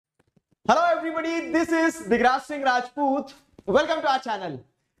everybody, this is Digraj Singh Rajput. Welcome to our channel.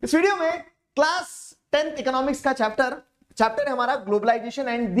 इस video में class 10th economics का chapter है हमारा globalisation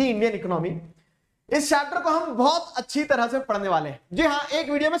and the Indian economy. इस चैप्टर को हम बहुत अच्छी तरह से पढ़ने वाले हैं. जी हाँ, एक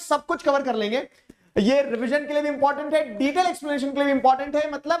वीडियो में सब कुछ कवर कर लेंगे. ये रिवीजन के लिए भी इंपॉर्टेंट है, डिटेल एक्सप्लेनेशन के लिए भी इंपॉर्टेंट है.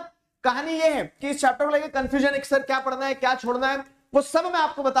 मतलब कहानी ये है कि इस चैप्टर को लेकर कंफ्यूजन एक सर क्या पढ़ना है क्या छोड़ना है वो सब मैं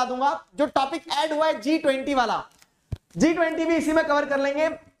आपको बता दूंगा. जो टॉपिक ऐड हुआ है G20 वाला, G20 भी इसी में कवर कर लेंगे.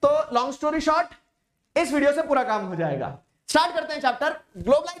 तो लॉन्ग स्टोरी शॉर्ट, इस वीडियो से पूरा काम हो जाएगा. स्टार्ट करते हैं chapter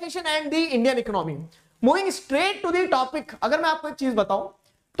globalisation and the Indian economy. Moving straight to the topic. अगर मैं आपको एक चीज बताऊं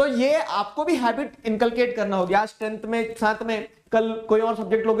तो ये आपको भी हैबिट इनकलकेट करना होगी. आज 10th में, साथ में कल कोई और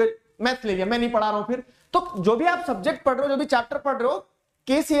सब्जेक्ट लोगे, मैथ ले लिया, मैं नहीं पढ़ा रहा हूं. फिर तो जो भी आप सब्जेक्ट पढ़ रहे हो, जो भी चैप्टर पढ़ रहे हो,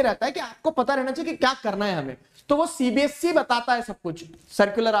 केस ये रहता है कि आपको पता रहना चाहिए कि क्या करना है हमें. तो वो सीबीएसई बताता है सब कुछ,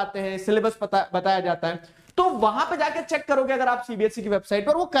 सर्कुलर आते हैं, सिलेबस बताया जाता है. तो वहां पे जाके चेक करोगे अगर आप सीबीएसई की वेबसाइट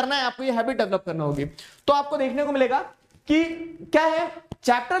पर, वो करना है आपको, ये हैबिट डेवलप करना होगी. तो आपको देखने को मिलेगा कि क्या है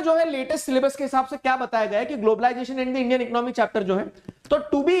चैप्टर जो है लेटेस्ट सिलेबस के हिसाब से क्या बताया गया है कि globalisation and the Indian economy chapter जो है, तो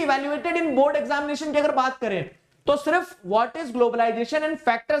to be evaluated in board examination की अगर बात करें तो सिर्फ what is globalisation and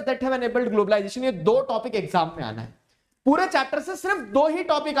factors that have enabled globalisation, ये दो टॉपिक एग्जाम में आना है. पूरे चैप्टर से सिर्फ दो ही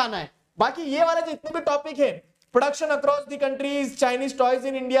टॉपिक आना है. बाकी ये वाले जितने भी टॉपिक है, production across the countries, Chinese toys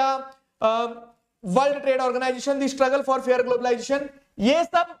in India, world trade organisation, the struggle for fair globalisation, ये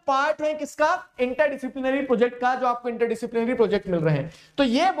सब पार्ट है किसका, इंटरडिसिप्लिनरी प्रोजेक्ट का, जो आपको इंटरडिसिप्लिनरी प्रोजेक्ट मिल रहे हैं. तो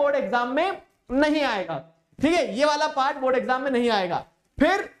ये बोर्ड एग्जाम में नहीं आएगा. ठीक है, ये वाला पार्ट बोर्ड एग्जाम में नहीं आएगा.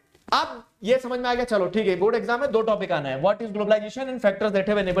 फिर अब ये समझ में आ गया, चलो ठीक है, बोर्ड एग्जाम में दो टॉपिक आना है, what is globalisation and factors that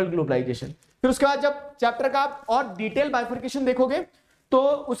have enabled globalisation. फिर उसके बाद जब चैप्टर का आप और डिटेल बाइफर्केशन देखोगे तो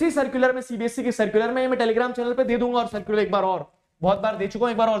उसी सर्कुलर में, सीबीएसई के सर्कुलर में, मैं टेलीग्राम चैनल पे दे दूंगा, और सर्कुलर एक बार और, बहुत बार दे चुका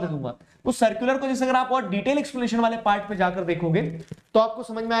हूं, एक बार और दे दूंगा. उस सर्कुलर को जैसे अगर आप और डिटेल एक्सप्लेनेशन वाले पार्ट पे जाकर देखोगे तो आपको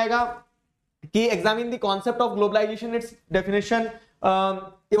समझ में आएगा कि examine the concept of globalisation, it's definition,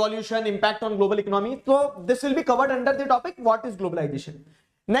 evolution, impact on global economy. तो this will be covered under the topic what is globalisation.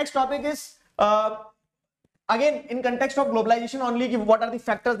 Next topic is again in context of globalisation only, कि what are the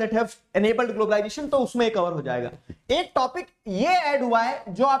factors that have enabled globalisation, तो उसमें cover हो जाएगा. एक topic ये add हुआ है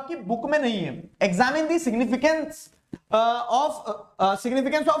जो आपकी बुक में नहीं है, examine the significance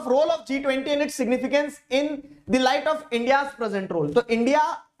of role of G20 and its significance in the light of India's present role. तो इंडिया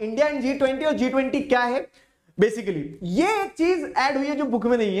इन G20 और G20 क्या है बेसिकली, ये एक चीज ऐड हुई है जो बुक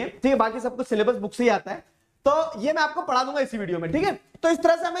में नहीं है. ठीक है, बाकी सब कुछ सिलेबस बुक से ही आता है, तो ये मैं आपको पढ़ा दूंगा इसी वीडियो में. ठीक है, तो इस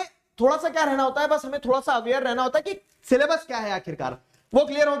तरह से हमें थोड़ा सा क्या रहना होता है, बस हमें थोड़ा सा अवेयर रहना होता है कि सिलेबस क्या है आखिरकार, वो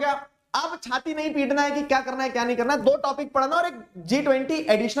क्लियर हो गया. अब छाती नहीं पीटना है कि क्या करना है क्या नहीं करना है, दो टॉपिक पढ़ना और एक G20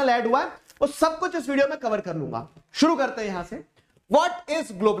 एडिशनल ऐड हुआ है, वो सब कुछ इस वीडियो में कवर कर लूंगा. शुरू करते हैं यहां से. What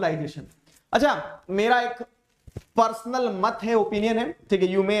is globalisation. अच्छा, मेरा एक पर्सनल मत है, ओपिनियन है, ठीक है,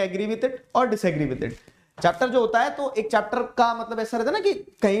 you may agree with it और डिसएग्री विद इट. चैप्टर जो होता है, तो एक चैप्टर का मतलब ऐसा रहता है ना कि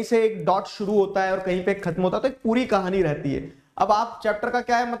कहीं से एक डॉट शुरू होता है और कहीं पे खत्म होता है, तो एक पूरी कहानी रहती है. अब आप चैप्टर का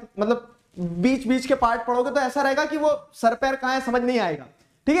क्या है मतलब बीच बीच के पार्ट पढ़ोगे तो ऐसा रहेगा कि वो सर पैर कहां है समझ नहीं आएगा.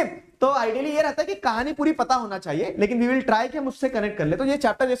 ठीक है, तो आइडियली ये रहता है कि कहानी पूरी पता होना चाहिए, लेकिन वी विल ट्राई कि हम उससे कनेक्ट कर ले. तो ये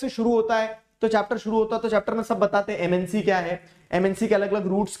चैप्टर जैसे शुरू होता है तो चैप्टर में सब बताते हैं एमएनसी क्या है, एमएनसी के अलग अलग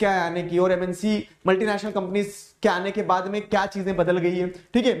रूट्स क्या है आने की, और एमएनसी मल्टीनेशनल कंपनीज के आने के बाद में क्या चीजें बदल गई है.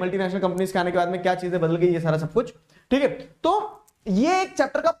 ठीक है, मल्टीनेशनल कंपनीज के आने के बाद में क्या चीजें बदल गई है, सारा सब कुछ. ठीक है, तो ये एक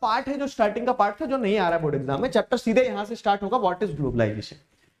चैप्टर का पार्ट है जो स्टार्टिंग का पार्ट है, जो नहीं आ रहा है बोर्ड एग्जाम में. चैप्टर सीधे यहां से स्टार्ट होगा, व्हाट इज ग्लोबलाइजेशन.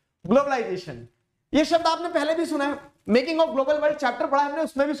 ग्लोबलाइजेशन ये शब्द आपने पहले भी सुना है, making of global world chapter पढ़ा हमने,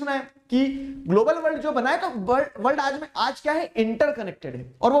 उसमें भी सुना है कि ग्लोबल वर्ल्ड जो बना है, तो वर्ल्ड आज क्या है, इंटरकनेक्टेड है,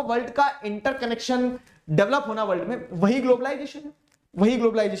 और वो वर्ल्ड का इंटरकनेक्शन डेवलप होना वर्ल्ड में, वही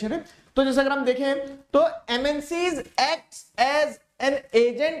ग्लोबलाइजेशन है. तो जैसे अगर हम देखें तो MNCs acts as an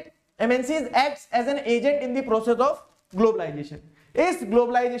agent in the process of globalisation. इस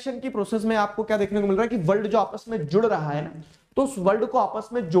ग्लोबलाइजेशन की प्रोसेस में आपको क्या देखने को मिल रहा है कि वर्ल्ड जो आपस में जुड़ रहा है ना, तो उस वर्ल्ड को आपस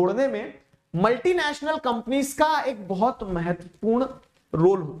में जोड़ने में मल्टीनेशनल कंपनीज का एक बहुत महत्वपूर्ण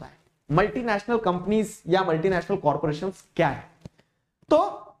रोल होता है. मल्टीनेशनल कंपनीज या मल्टीनेशनल कॉर्पोरेशंस क्या है, तो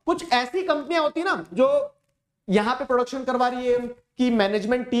कुछ ऐसी कंपनियां होती है ना जो यहां पे प्रोडक्शन करवा रही है, कि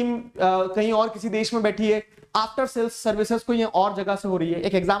मैनेजमेंट टीम कहीं और किसी देश में बैठी है, आफ्टर सेल्स सर्विसेज को ये और जगह से हो रही है.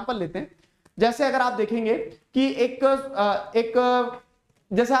 एक एग्जांपल लेते हैं, जैसे अगर आप देखेंगे कि एक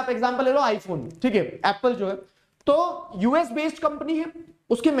जैसे आप एग्जांपल ले लो आईफोन. ठीक है, एप्पल जो है तो यूएस बेस्ड कंपनी है,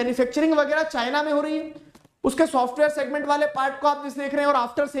 उसकी मैन्युफैक्चरिंग वगैरह चाइना में हो रही है, उसके सॉफ्टवेयर सेगमेंट वाले पार्ट को आप जिसे देख रहे हैं, और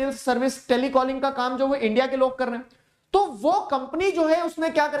आफ्टर सेल्स सर्विस टेलीकॉलिंग का काम जो वो इंडिया के लोग कर रहे हैं. तो वो कंपनी जो है उसने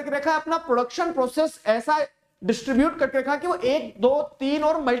क्या करके रखा है, अपना प्रोडक्शन प्रोसेस ऐसा डिस्ट्रीब्यूट करके रखा कि वो 1, 2, 3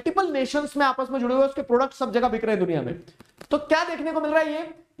 और मल्टीपल नेशंस में आपस में जुड़े हुए, उसके प्रोडक्ट सब जगह बिक रहे हैं दुनिया में. तो क्या देखने को मिल रहा है,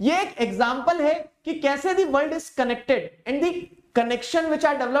 ये एक एग्जांपल है कि कैसे the world is connected and the connection which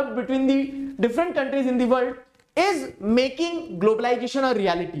are developed between the different countries in the world is making globalisation a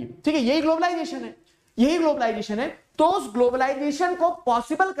reality. ठीक है, यही ग्लोबलाइजेशन है, यही ग्लोबलाइजेशन है। तो उस ग्लोबलाइजेशन को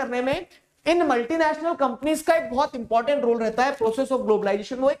पॉसिबल करने में इन मल्टीनेशनल कंपनीज का एक बहुत इंपॉर्टेंट रोल रहता है। प्रोसेस ऑफ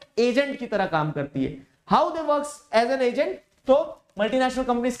ग्लोबलाइजेशन वो एक एजेंट की तरह काम करती है। How they works as an agent, तो मल्टीनेशनल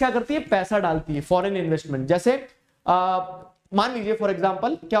कंपनीज क्या करती है, पैसा डालती है, फॉरेन इन्वेस्टमेंट। जैसे मान लीजिए फॉर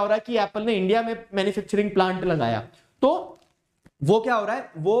एग्जांपल क्या हो रहा है कि एप्पल ने इंडिया में मैन्युफैक्चरिंग प्लांट लगाया, तो वो क्या हो रहा है,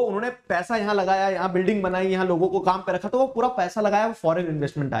 वो उन्होंने पैसा यहां लगाया, यहां बिल्डिंग बनाई, यहां लोगों को काम पे रखा, तो वो पूरा पैसा लगाया, वो फॉरेन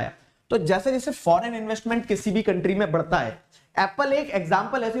इन्वेस्टमेंट आया। तो जैसे जैसे फॉरेन इन्वेस्टमेंट किसी भी कंट्री में बढ़ता है, एप्पल एक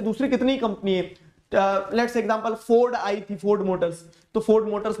एग्जांपल, ऐसी दूसरी कितनी कंपनी है, लेट्स एग्जांपल फोर्ड आई थी, फोर्ड मोटर्स, तो फोर्ड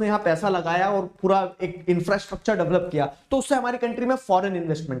मोटर्स ने यहां पैसा लगाया और पूरा एक इंफ्रास्ट्रक्चर डेवलप किया, तो उससे हमारी कंट्री में फॉरेन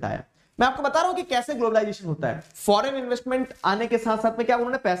इन्वेस्टमेंट आया। मैं आपको बता रहा हूं कि कैसे ग्लोबलाइजेशन होता है। फॉरेन इन्वेस्टमेंट आने के साथ साथ में क्या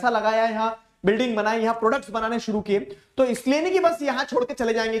उन्होंने पैसा लगाया, यहां बिल्डिंग बनाई, यहां प्रोडक्ट्स बनाने शुरू किए। तो इसलिए नहीं कि बस यहां छोड़ के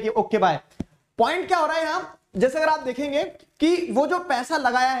चले जाएंगे कि ओके बाय। पॉइंट क्या हो रहा है यहां, जैसे अगर आप देखेंगे कि वो जो पैसा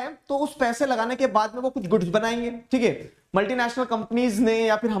लगाया है, तो उस पैसे लगाने के बाद में वो कुछ गुड्स बनाएंगे। ठीक है, मल्टीनेशनल कंपनीज ने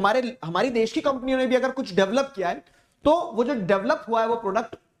या फिर हमारी देश की कंपनियों ने भी अगर कुछ डेवलप किया है, तो वो जो डेवलप हुआ है वो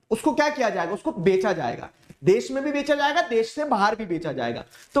प्रोडक्ट, उसको क्या किया जाएगा, उसको बेचा जाएगा, देश में भी बेचा जाएगा, देश से बाहर भी बेचा जाएगा।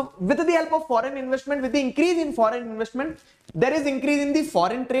 तो with the help of foreign investment, with the increase in foreign investment, there is increase in the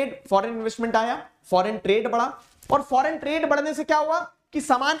foreign trade. Foreign investment आया, फॉरेन ट्रेड बढ़ा, और फॉरेन ट्रेड बढ़ने से क्या हुआ कि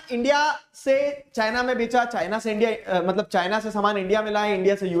सामान इंडिया से चाइना में बेचा, चाइना से इंडिया, मतलब चाइना से सामान इंडिया में लाया,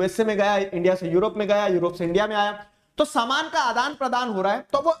 इंडिया से यूएसए में गया, इंडिया से यूरोप में गया, यूरोप से इंडिया में आया, तो सामान का आदान प्रदान हो रहा है।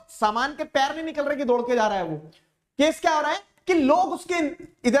 तो वो सामान के पैर नहीं निकल रहे कि दौड़ के जा रहा है, वो केस क्या हो रहा है कि लोग उसके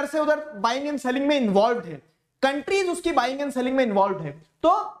इधर से उधर बाइंग एंड सेलिंग में इन्वॉल्व है, कंट्रीज उसकी बाइंग एंड सेलिंग में इन्वॉल्व है।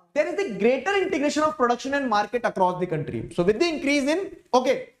 तो there is a greater integration of production and market across the country. So with the increase in,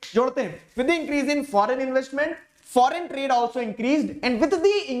 okay, जोड़ते हैं, with the increase in foreign investment, foreign trade also increased, and with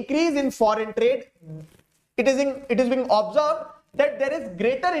the increase in foreign trade, it is being observed that there is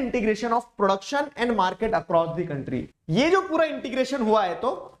greater integration of production and market across the country. ये जो पूरा integration हुआ है,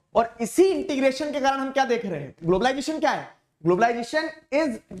 तो और इसी integration के कारण हम क्या देख रहे हैं, ग्लोबलाइजेशन क्या है, globalisation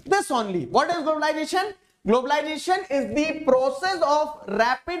is this only. What is globalisation? Globalization is the process of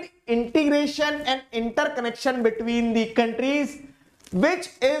rapid integration and interconnection between the countries, which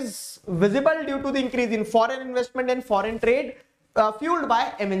is visible due to the increase in foreign investment and foreign trade fueled by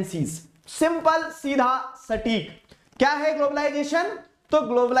MNCs. Simple, सीधा, सटीक। क्या है globalisation? तो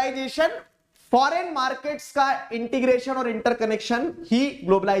globalisation foreign markets का integration और interconnection ही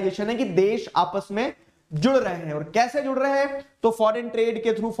globalisation है, कि देश आपस में जुड़ रहे हैं। और कैसे जुड़ रहे हैं? तो फॉरेन ट्रेड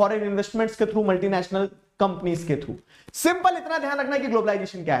के थ्रू, फॉरेन इन्वेस्टमेंट्स के थ्रू, मल्टीनेशनल कंपनीज के थ्रू। सिंपल इतना ध्यान रखना कि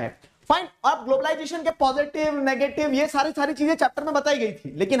ग्लोबलाइजेशन क्या है। फाइन, अब ग्लोबलाइजेशन के पॉजिटिव, नेगेटिव, ये सारी चीजें चैप्टर में बताई गई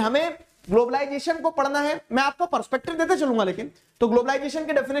थी, लेकिन हमें ग्लोबलाइजेशन को पढ़ना है। मैं आपको पर्सपेक्टिव देते चलूंगा, लेकिन तो ग्लोबलाइजेशन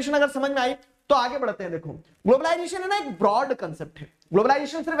की डेफिनेशन अगर समझ में आई तो आगे बढ़ते हैं। देखो, ग्लोबलाइजेशन है ना, एक ब्रॉड कंसेप्ट है।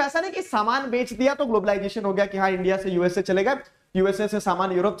 ग्लोबलाइजेशन सिर्फ ऐसा नहीं कि सामान बेच दिया तो ग्लोबलाइजेशन हो गया, कि हाँ इंडिया से यूएसए चले गए, यूएसए से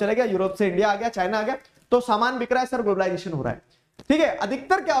सामान यूरोप चले गया, यूरोप से इंडिया आ गया, चाइना आ गया, तो सामान बिक रहा है सर, ग्लोबलाइजेशन हो रहा है। ठीक है,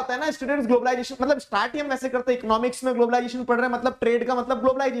 अधिकतर क्या होता है ना, स्टूडेंट्स ग्लोबलाइजेशन मतलब स्टार्ट ही हम वैसे करते हैं, इकोनॉमिक्स में ग्लोबलाइजेशन पढ़ रहे हैं मतलब ट्रेड का मतलब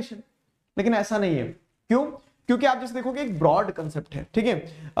ग्लोबलाइजेशन, लेकिन ऐसा नहीं है। क्यों? क्योंकि आप जैसे देखोगे एक ब्रॉड कंसेप्ट है। ठीक है,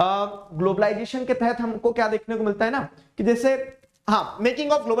 ग्लोबलाइजेशन के तहत हमको क्या देखने को मिलता है ना, कि जैसे हाँ,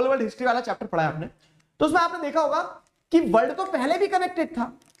 making of global world history वाला चैप्टर पढ़ा है आपने, तो उसमें आपने देखा होगा कि वर्ल्ड तो पहले भी कनेक्टेड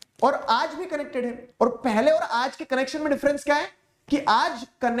था और आज भी कनेक्टेड है। और पहले और आज के कनेक्शन में डिफरेंस क्या है कि आज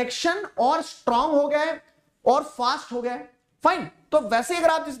कनेक्शन और स्ट्रांग हो गया है और फास्ट हो गया है। फाइन, तो वैसे अगर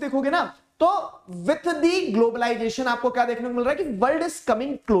आप जिस देखोगे ना, तो विथ दी ग्लोबलाइजेशन आपको क्या देखने को मिल रहा है कि वर्ल्ड इज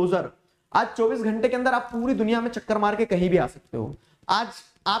कमिंग क्लोजर। आज 24 घंटे के अंदर आप पूरी दुनिया में चक्कर मार के कहीं भी आ सकते हो। आज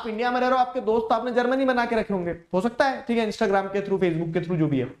आप इंडिया में रह रहे हो, आपके दोस्त आपने जर्मनी बना के रखे होंगे, हो सकता है, ठीक है, इंस्टाग्राम के थ्रू, फेसबुक के थ्रू, जो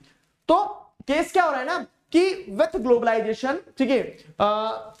भी है। तो केस क्या हो रहा है ना कि विथ ग्लोबलाइजेशन, ठीक है,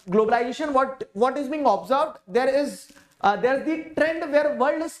 globalisation what is being observed, there is the trend where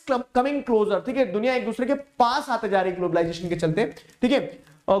world is coming closer. ठीक है, दुनिया एक दूसरे के पास आते जा रही है ग्लोबलाइजेशन के चलते। ठीक है,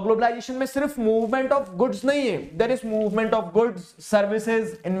 ग्लोबलाइजेशन में सिर्फ मूवमेंट ऑफ गुड्स नहीं है, there is movement of goods,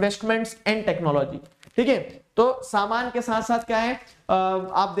 services, investments and technology. ठीक है, तो सामान के साथ साथ क्या है,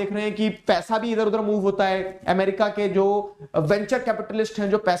 आप देख रहे हैं कि पैसा भी इधर उधर मूव होता है। अमेरिका के जो वेंचर कैपिटलिस्ट हैं,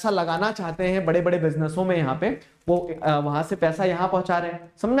 जो पैसा लगाना चाहते हैं बड़े बड़े बिजनेसों में, यहाँ पे वो वहां से पैसा यहाँ पहुंचा रहे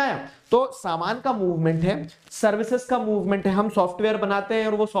हैं, समझ आया? तो सामान का मूवमेंट है, सर्विसेज का मूवमेंट है। हम सॉफ्टवेयर बनाते हैं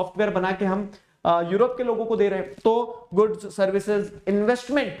और वो सॉफ्टवेयर बना के हम यूरोप के लोगों को दे रहे हैं। तो गुड्स, सर्विसेज,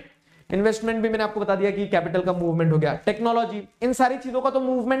 इन्वेस्टमेंट, इन्वेस्टमेंट भी मैंने आपको बता दिया कि कैपिटल का मूवमेंट हो गया, टेक्नोलॉजी, इन सारी चीजों का तो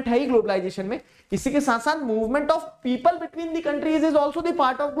मूवमेंट है ही ग्लोबलाइजेशन में। इसी के साथ साथ movement of people between the countries is also the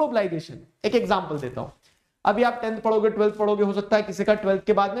part of globalisation. एक एग्जांपल देता हूं, अभी आप 10th पढ़ोगे, 12th पढ़ोगे, हो सकता है किसी का 12th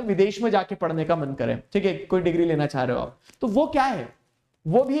के बाद में विदेश में जाके पढ़ने का मन करे, ठीक है, कोई डिग्री लेना चाह रहे हो आप, तो वो क्या है,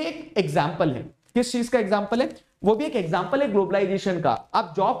 वो भी एक एग्जाम्पल है। किस चीज का एग्जाम्पल है? वो भी एक एग्जाम्पल है ग्लोबलाइजेशन का।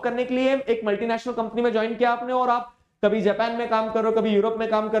 आप जॉब करने के लिए एक मल्टीनेशनल कंपनी में ज्वाइन किया आपने, और आप कभी जापान में काम करो, कभी यूरोप में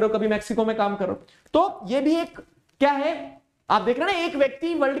काम करो, कभी मैक्सिको में काम करो, तो ये भी एक क्या है, आप देख रहे हैं ना, एक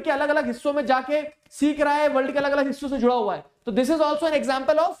व्यक्ति वर्ल्ड के अलग अलग हिस्सों में जाके सीख रहा है, वर्ल्ड के अलग अलग हिस्सों से जुड़ा हुआ है। तो this is also an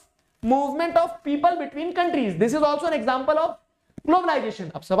example of movement of people between countries, this is also an example of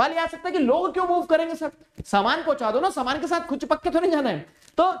globalisation. अब सवाल ये आ सकता है कि लोग क्यों मूव करेंगे सर, सामान पहुंचा दो ना, सामान के साथ खुद चिपक के तो नहीं जाना है।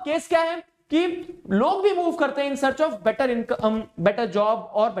 तो केस क्या है कि लोग भी मूव करते हैं in search of better income, better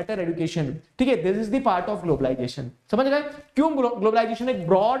job और बेटर एजुकेशन, ठीक है, this is the part of globalisation. समझ गए क्यों ग्लोबलाइजेशन एक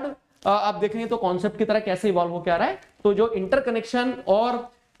ब्रॉड आप देखेंगे तो कॉन्सेप्ट की तरह कैसे इवॉल्व होकर आ रहा है। तो जो इंटरकनेक्शन और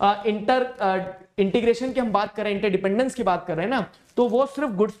इंटीग्रेशन की हम बात कर रहे हैं, इंटरडिपेंडेंस की बात कर रहे हैं ना, तो वो सिर्फ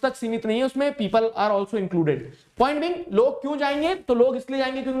गुड्स तक सीमित नहीं है, उसमें people are also included. Point being, लोग क्यों जाएंगे, तो लोग इसलिए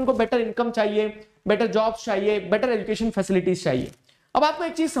जाएंगे क्योंकि उनको बेटर इनकम चाहिए, बेटर जॉब्स चाहिए, बेटर एजुकेशन फैसिलिटीज चाहिए। अब आपको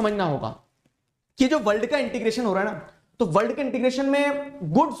एक चीज समझना होगा कि जो वर्ल्ड का इंटीग्रेशन हो रहा है ना, तो वर्ल्ड के इंटीग्रेशन में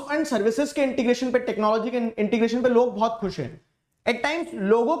गुड्स एंड सर्विसेज के इंटीग्रेशन पे, टेक्नोलॉजी के इंटीग्रेशन पे लोग बहुत खुश हैं। एक टाइम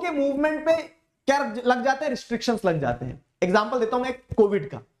लोगों के मूवमेंट पे क्या लग जाते हैं, रिस्ट्रिक्शंस लग जाते हैं। एग्जांपल देता हूं मैं कोविड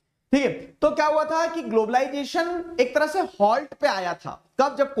का, ठीक है। तो क्या हुआ था कि ग्लोबलाइजेशन एक तरह से हॉल्ट पे आया था,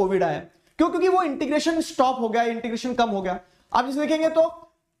 कब, जब कोविड आया। क्यों? क्योंकि वो इंटीग्रेशन स्टॉप हो गया, इंटीग्रेशन कम हो गया। आप जिसे देखेंगे तो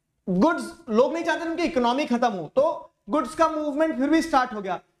गुड्स, लोग नहीं चाहते उनकी इकोनॉमी खत्म हो, तो गुड्स का मूवमेंट फिर भी स्टार्ट हो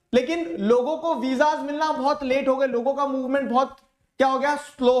गया, लेकिन लोगों को वीजाज मिलना बहुत लेट हो गए, लोगों का मूवमेंट बहुत क्या हो गया,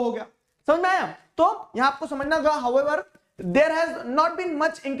 स्लो हो गया। समझ में आया? तो यहां आपको समझना होगा, however there has not been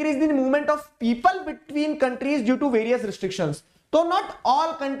much increase in movement of people between countries due to various restrictions। तो not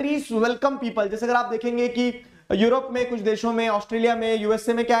all countries welcome people। जैसे अगर आप देखेंगे कि यूरोप में, कुछ देशों में, ऑस्ट्रेलिया में,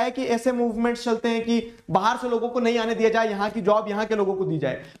 यूएसए में क्या है कि ऐसे मूवमेंट्स चलते हैं कि बाहर से लोगों को नहीं आने दिया जाए, यहां की जॉब यहां के लोगों को दी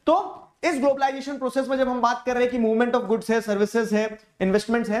जाए। तो इस ग्लोबलाइजेशन प्रोसेस में जब हम बात कर रहे हैं कि मूवमेंट ऑफ गुड्स है, सर्विसेज है,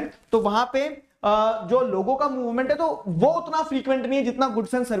 इन्वेस्टमेंट्स है, तो वहां पे जो लोगों का मूवमेंट है तो वो उतना फ्रीक्वेंट नहीं है जितना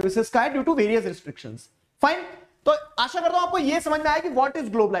गुड्स एंड सर्विसेज का है, due to various restrictions. Fine. तो आशा करता हूं आपको यह समझ में आया कि व्हाट इज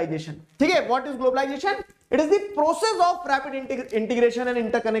ग्लोबलाइजेशन। ठीक है, what is globalisation? It is the process of rapid integration and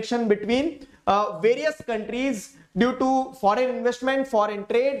interconnection between various countries due to foreign investment, foreign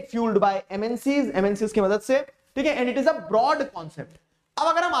trade fuelled bye MNCs की मदद से। ठीक है, and it is a broad concept. अब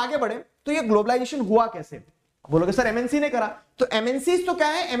अगर हम आगे बढ़े तो ये ग्लोबलाइजेशन हुआ कैसे? बोलोगे सर एमएनसी ने करा, तो एमएनसीज तो क्या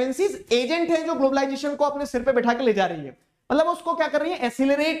है, एमएनसीज एजेंट है जो ग्लोबलाइजेशन को अपने सिर पे बैठा के ले जा रही है, मतलब उसको क्या कर रही है,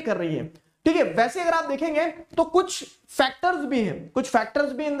 एसिलरेट कर रही है। ठीक है, वैसे अगर आप देखेंगे तो कुछ फैक्टर्स भी हैं, कुछ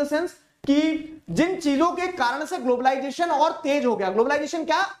फैक्टर्स भी इन द सेंस कि जिन चीजों के कारण से ग्लोबलाइजेशन और तेज हो गया। ग्लोबलाइजेशन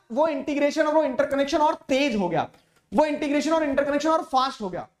क्या, वो इंटीग्रेशन और वो इंटरकनेक्शन और तेज हो गया, वो इंटीग्रेशन और इंटरकनेक्शन और फास्ट हो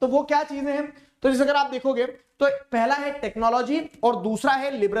गया। तो वो क्या चीजें हैं? तो जैसे अगर आप देखोगे तो पहला है टेक्नोलॉजी और दूसरा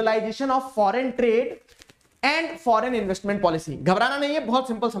है liberalisation of foreign trade and foreign investment policy. घबराना नहीं है, बहुत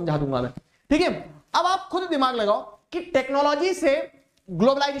सिंपल समझा दूंगा मैं। ठीक है, अब आप खुद दिमाग लगाओ कि टेक्नोलॉजी से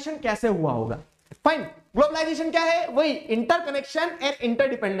ग्लोबलाइजेशन कैसे हुआ होगा। फाइन, ग्लोबलाइजेशन क्या है, वही इंटरकनेक्शन एंड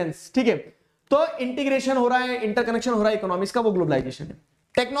इंटरडिपेंडेंस। ठीक है, तो इंटीग्रेशन हो रहा है, इंटरकनेक्शन हो रहा है इकोनॉमिक्स का, वो ग्लोबलाइजेशन है।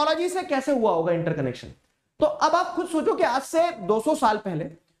 टेक्नोलॉजी से कैसे हुआ होगा इंटरकनेक्शन? तो अब आप खुद सोचो कि आज से 200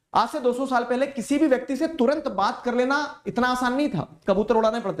 साल पहले किसी भी व्यक्ति से तुरंत बात कर लेना इतना आसान नहीं था, कबूतर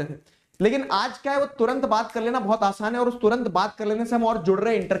उड़ाने पड़ते थे। लेकिन आज क्या है, वो तुरंत बात कर लेना बहुत आसान है, और उस तुरंत बात कर लेने से हम और जुड़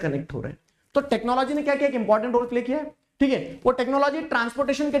रहे हैं, इंटरकनेक्ट हो रहे हैं। तो टेक्नोलॉजी ने क्या किया, एक इंपॉर्टेंट रोल प्ले किया है। ठीक है, वो टेक्नोलॉजी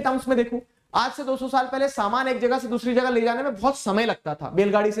ट्रांसपोर्टेशन के टर्म्स में देखो, आज से 200 साल पहले सामान एक जगह से दूसरी जगह ले जाने में बहुत समय लगता था,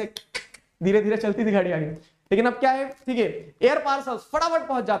 बैलगाड़ी से धीरे धीरे चलती थी गाड़ी आगे। लेकिन अब क्या है, ठीक है, एयर पार्सल्स, फटाफट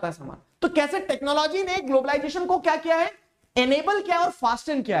पहुंच जाता है सामान। तो कैसे टेक्नोलॉजी ने ग्लोबलाइजेशन को क्या किया है, एनेबल किया और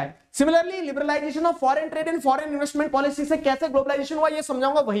फास्टन किया है। Similarly liberalisation of foreign trade and foreign investment policy से कैसे ग्लोबलाइजेशन हुआ, ये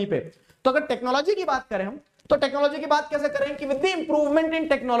समझाऊंगा वहीं पे। तो अगर टेक्नोलॉजी की बात करें हम, तो टेक्नोलॉजी की बात कैसे करें कि with the improvement in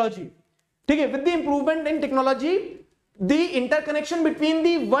technology, ठीक है, with the improvement in technology the interconnection between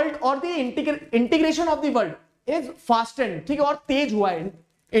the world और the integration of the world is fastened. ठीक है, और तेज हुआ है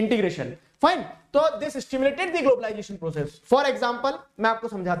इंटीग्रेशन। फाइन, तो this stimulated the globalisation process. For example मैं आपको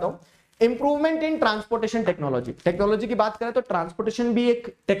समझाता हूं, improvement in transportation technology. Technology की बात करें तो ट्रांसपोर्टेशन भी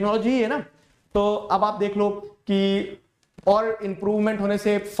एक टेक्नोलॉजी ही है ना। तो अब आप देख लो कि और इंप्रूवमेंट होने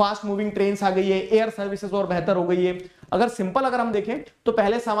से फास्ट मूविंग ट्रेन्स आ गई है, एयर सर्विसेज और बेहतर हो गई है। अगर सिंपल अगर हम देखें तो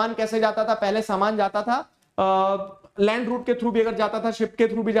पहले सामान कैसे जाता था, पहले सामान जाता था लैंड रूट के थ्रू भी अगर जाता था, शिप के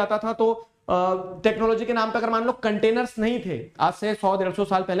थ्रू भी जाता था, तो टेक्नोलॉजी के नाम पे अगर मान लो कंटेनर्स नहीं थे, आज से 100-150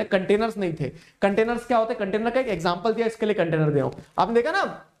 साल पहले कंटेनर्स नहीं थे। कंटेनर्स क्या होते हैं? कंटेनर का एक एग्जांपल दिया, इसके लिए कंटेनर दिया हूं। आपने देखा ना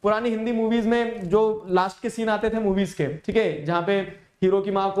पुरानी हिंदी मूवीज में जो लास्ट के सीन आते थे मूवीज के, ठीक है, जहां पे हीरो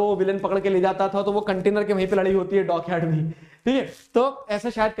की माँ को विलन पकड़ के ले जाता था, तो वो कंटेनर के वहीं पे लड़ी होती है डॉकयार्ड में, ठीक है। तो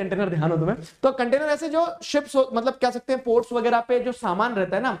ऐसे शायद कंटेनर ध्यान हो तुम्हें। तो कंटेनर ऐसे जो शिप्स मतलब कह सकते हैं पोर्ट्स वगैरह पे जो सामान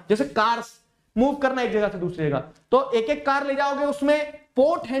रहता है ना, जैसे कार्स मूव करना एक जगह से दूसरी जगह, तो एक एक कार ले जाओगे, उसमें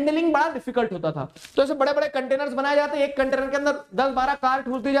पोर्ट हैंडलिंग बड़ा डिफिकल्ट होता था। तो ऐसे बड़े बड़े कंटेनर्स बनाए जाते हैं, एक कंटेनर के अंदर 10-12 कार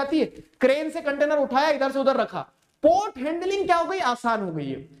ठूस दी जाती है, क्रेन से कंटेनर उठाया, इधर से उधर रखा, पोर्ट हैंडलिंग क्या हो गई? आसान हो गई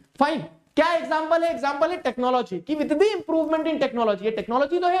है। फाइन। क्या एग्जांपल है? एग्जांपल है टेक्नोलॉजी की। With the improvement in technology, ये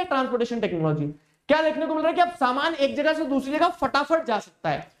टेक्नोलॉजी तो है ट्रांसपोर्टेशन टेक्नोलॉजी, क्या देखने को मिल रहा है कि अब सामान एक जगह से दूसरी जगह फटाफट जा सकता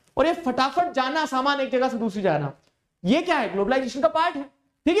है। और ये फटाफट जाना, सामान एक जगह से दूसरी जाना, ये क्या है? ग्लोबलाइजेशन का पार्ट है,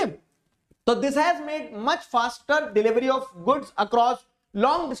 ठीक है। तो this has made much faster delivery of goods across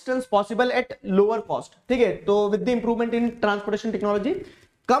long distance possible at lower cost, ठीक है। तो with the improvement in transportation technology,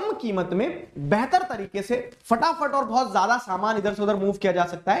 कम कीमत में बेहतर तरीके से फटाफट और बहुत ज्यादा सामान इधर से उधर मूव किया जा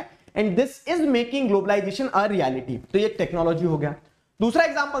सकता है, and this is making globalisation a reality. तो ये टेक्नोलॉजी हो गया। दूसरा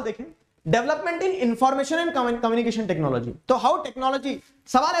एग्जांपल देखें, development in information and communication technology. तो हाउ टेक्नोलॉजी,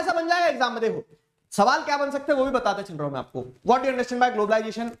 सवाल ऐसा बन जाएगा एग्जाम में, देखो सवाल क्या बन सकते हैं वो भी बताते चल रहा हूं मैं आपको। What you understand by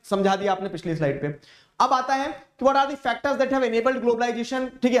globalisation समझा दिया आपने पिछली स्लाइड पे। अब आता है कि what are the factors that have enabled globalisation,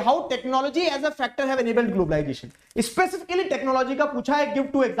 ठीक है। How technology as a factor have enabled globalisation. Specifically technology का पूछा है,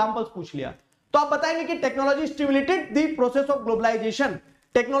 गिव 2 एग्जांपल्स पूछ लिया, तो आप बताएंगे कि technology stimulated the process of globalisation,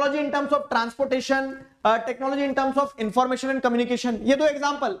 technology in terms of transportation, technology in terms of information and communication. ये 2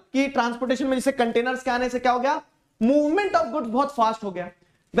 एग्जांपल कि ट्रांसपोर्टेशन में जैसे कंटेनर्स के आने से क्या हो गया? मूवमेंट ऑफ गुड्स बहुत फास्ट हो गया।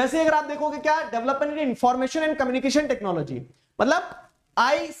 वैसे अगर आप देखोगे क्या, development in information and communication technology, मतलब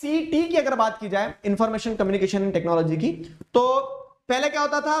आईसीटी की अगर बात की जाए, इंफॉर्मेशन कम्युनिकेशन एंड टेक्नोलॉजी की, तो पहले क्या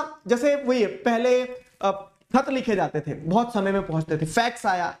होता था, जैसे वही पहले खत लिखे जाते थे, बहुत समय में पहुंचते थे, फैक्स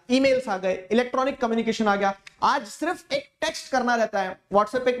आया, ईमेल्स आ गए, इलेक्ट्रॉनिक कम्युनिकेशन आ गया। आज सिर्फ एक टेक्स्ट करना रहता है,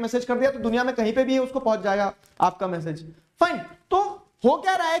 व्हाट्सएप पे एक मैसेज कर दिया तो दुनिया में कहीं पे भी है उसको पहुंच जाएगा आपका मैसेज। फाइन। तो हो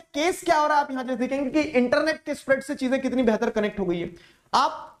क्या रहा है, केस क्या हो रहा है, आप यहां से देखेंगे कि इंटरनेट के स्प्रेड से चीजें कितनी बेहतर कनेक्ट हो गई है।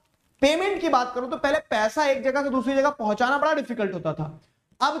 आप पेमेंट की बात करो तो पहले पैसा एक जगह से दूसरी जगह पहुंचाना बड़ा डिफिकल्ट होता था,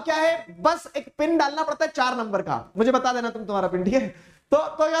 अब क्या है, बस एक पिन डालना पड़ता है 4 नंबर का, मुझे बता देना तुम तुम्हारा पिन, ठीक है, तो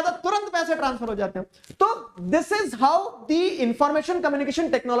क्या था, तुरंत पैसे ट्रांसफर हो जाते हैं। तो this is how the information communication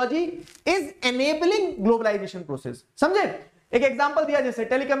technology is enabling globalisation process. समझे? एक एग्जांपल दिया, जैसे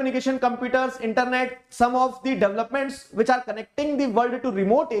telecommunication, computers, internet, some of the developments which are connecting the world to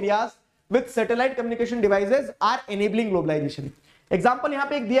remote areas with satellite communication devices are enabling globalisation. Example यहां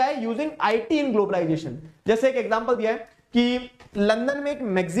पे एक दिया है, using IT in globalisation. जैसे एक एग्जांपल दिया है कि लंदन में एक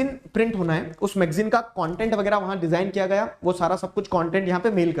मैगजीन प्रिंट होना है, उस मैगजीन का कंटेंट वगैरह वहां डिजाइन किया गया, वो सारा सब कुछ कंटेंट यहां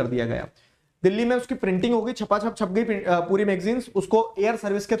पे मेल कर दिया गया। दिल्ली में उसकी प्रिंटिंग हो गई, छपाछप छप गई पूरी मैगजीन्स, उसको एयर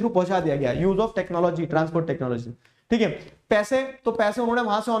सर्विस के थ्रू पहुंचा दिया गया, use of technology, transport technology, ठीक है। पैसे उन्होंने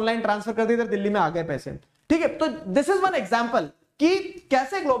वहां से ऑनलाइन ट्रांसफर कर दिए, इधर दिल्ली में आ गए पैसे, ठीक है। तो दिस इज वन एग्जांपल कि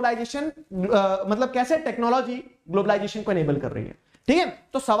कैसे ग्लोबलाइजेशन मतलब कैसे टेक्नोलॉजी ग्लोबलाइजेशन को एनेबल कर रही है, ठीक है।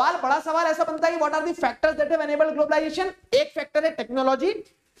 तो बड़ा सवाल ऐसा बनता है कि what are the factors that have enabled globalisation. एक फैक्टर है टेक्नोलॉजी,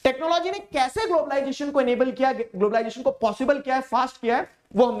 टेक्नोलॉजी ने कैसे ग्लोबलाइजेशन को एनेबल किया, ग्लोबलाइजेशन को पॉसिबल किया है, फास्ट किया है,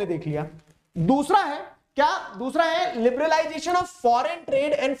 वो हमने देख लिया। दूसरा है क्या, दूसरा है liberalisation of foreign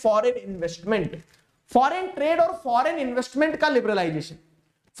trade and foreign investment. Foreign trade और फॉरेन इन्वेस्टमेंट का लिबरलाइजेशन,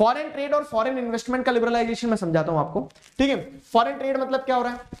 फॉरेन ट्रेड और फॉरेन इन्वेस्टमेंट का लिबरलाइजेशन मैं समझाता हूं आपको, ठीक है। फॉरेन ट्रेड मतलब क्या हो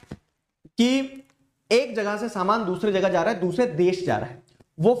रहा है कि एक जगह से सामान दूसरे जगह जा रहा है, दूसरे देश जा रहा है,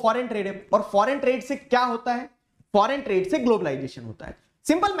 वो फॉरेन ट्रेड है। और फॉरेन ट्रेड से क्या होता है, फॉरेन ट्रेड से ग्लोबलाइजेशन होता है।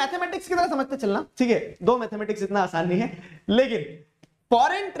 सिंपल मैथमेटिक्स की तरह समझते चलना, ठीक है। 2 मैथमेटिक्स इतना आसान नहीं है, लेकिन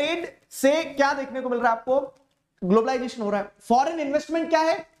फॉरेन ट्रेड से क्या देखने को मिल रहा है आपको, ग्लोबलाइजेशन हो रहा है। फॉरेन इन्वेस्टमेंट क्या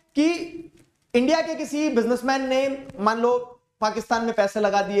है कि इंडिया के किसी बिजनेसमैन ने मान लो पाकिस्तान में पैसे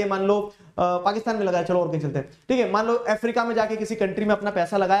लगा दिए, मान लो पाकिस्तान में लगाया, चलो और कहीं चलते हैं, ठीक है। मान लो अफ्रीका में जाके किसी कंट्री में अपना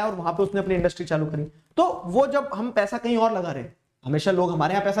पैसा लगाया और वहां पे उसने अपनी इंडस्ट्री चालू करी, तो वो जब हम पैसा कहीं और लगा रहे हैं, हमेशा लोग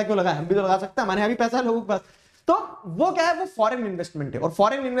हमारे यहाँ पैसा क्यों लगाए, हम भी तो लगा सकते हैं, हमारे यहाँ भी पैसा है लोगों के पास, तो वो क्या है, वो फॉरेन इन्वेस्टमेंट है। और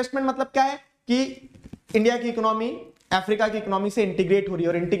फॉरेन इन्वेस्टमेंट मतलब क्या है कि इंडिया की इकोनॉमी अफ्रीका की इकोनॉमी से इंटीग्रेट हो रही है,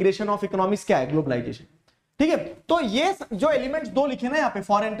 और इंटीग्रेशन ऑफ इकोनॉमीज क्या है, ग्लोबलाइजेशन, ठीक है। तो ये जो एलिमेंट्स 2 लिखे ना यहाँ पे,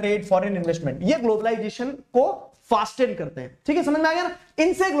 फॉरेन ट्रेड, फॉरेन इन्वेस्टमेंट, ये ग्लोबलाइजेशन को फास्टेन करते हैं, ठीक है, समझ में आ गया ना।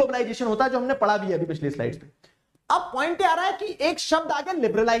 इनसे ग्लोबलाइजेशन होता है, जो हमने पढ़ा भी है अभी पिछली स्लाइड्स पे। अब पॉइंट आ रहा है कि एक शब्द आ गया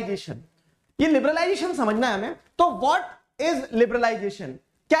लिबरलाइजेशन। ये लिबरलाइजेशन समझना है हमें, तो व्हाट इज लिबरलाइजेशन,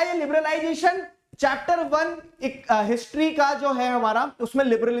 क्या ये लिबरलाइजेशन चैप्टर 1 हिस्ट्री का जो है हमारा, उसमें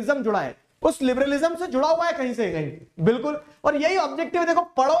लिबरलिज्म जुड़ा है, उस लिबरलिज्म से जुड़ा हुआ है कहीं से कहीं, बिल्कुल। और यही ऑब्जेक्टिव देखो,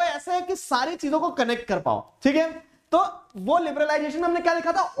 पढ़ो ऐसे है कि सारी चीजों को कनेक्ट कर पाओ, ठीक है। तो वो लिबरलाइजेशन में हमने क्या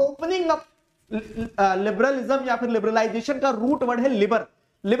लिखा था, ओपनिंग अप लिबरलिज्म या फिर लिबरलाइजेशन का रूट वर्ड है लिबर।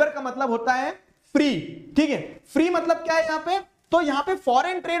 लिबर का मतलब होता है फ्री, ठीक है। फ्री मतलब क्या है यहां पे, तो यहां पे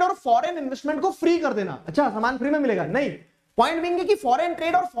फॉरेन ट्रेड और फॉरेन इन्वेस्टमेंट को फ्री कर देना। अच्छा, सामान फ्री में मिलेगा? नहीं, पॉइंट बीइंग कि फॉरेन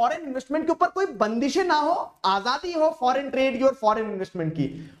ट्रेड और फॉरेन इन्वेस्टमेंट के ऊपर कोई बंदिशें ना हो, आजादी हो फॉरेन ट्रेड की और फॉरेन इन्वेस्टमेंट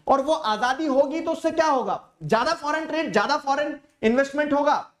की। और वो आजादी होगी तो उससे क्या होगा, ज्यादा फॉरेन ट्रेड, ज्यादा फॉरेन इन्वेस्टमेंट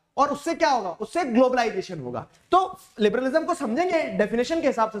होगा, और उससे क्या होगा, उससे ग्लोबलाइजेशन होगा। तो लिबरलिज्म को समझेंगे, डेफिनेशन के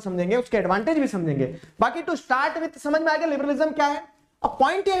हिसाब से समझेंगे, उसके एडवांटेज भी समझेंगे। बाकी टू स्टार्ट विथ समझ में आ गया लिबरलिज्म क्या है। अब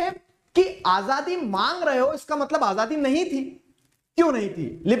पॉइंट ये है कि आजादी मांग रहे हो, इसका मतलब आजादी नहीं थी। क्यों नहीं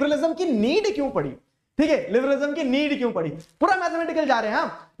थी? लिबरलिज्म की नीड क्यों पड़ी, ठीक है। लिबरलिज्म की नीड क्यों पड़ी, पूरा मैथमेटिकल जा रहे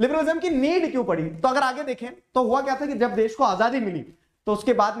हैं। लिबरलिज्म की नीड क्यों पड़ी, तो अगर आगे देखें तो हुआ क्या था कि जब देश को आजादी मिली तो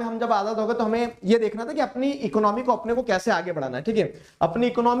उसके बाद में हम जब आजाद हो गए तो हमें यह देखना था कि अपनी इकोनॉमी को अपने को कैसे आगे बढ़ाना है, ठीक है। अपनी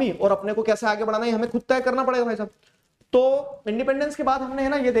इकोनॉमी और अपने को कैसे आगे बढ़ाना है हमें खुद तय करना पड़ेगा भाई साहब। तो इंडिपेंडेंस के बाद हमने है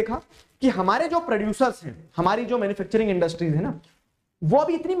ना ये देखा कि हमारे जो प्रोड्यूसर्स हैं, हमारी जो मैन्युफैक्चरिंग इंडस्ट्रीज है ना, वो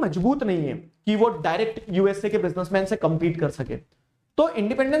अभी इतनी मजबूत नहीं है कि वो डायरेक्ट यूएसए के बिजनेसमैन से कंपीट कर सके। तो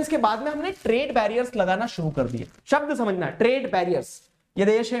इंडिपेंडेंस के बाद में हमने ट्रेड बैरियर्स लगाना शुरू कर दिए। शब्द समझना, ट्रेड बैरियर्स, ये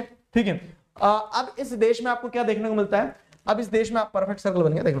देश है, ठीक है। अब इस देश में आपको क्या देखने को मिलता है, अब इस देश में आप, परफेक्ट सर्कल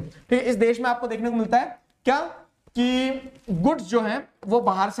बन गया देखो, ठीक है। इस देश में आपको देखने को मिलता है क्या कि गुड्स जो हैं वो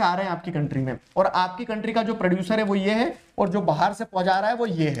बाहर से आ रहे हैं आपकी कंट्री में, और आपकी कंट्री का जो प्रोड्यूसर है वो ये है, और जो बाहर से पहुंचा रहा है वो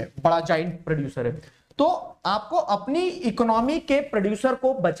ये है, बड़ा जाइंट प्रोड्यूसर है। तो आपको अपनी इकोनॉमी के प्रोड्यूसर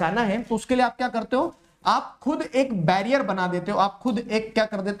को बचाना है, तो उसके लिए आप क्या करते हो, आप खुद एक बैरियर बना देते हो, आप खुद एक क्या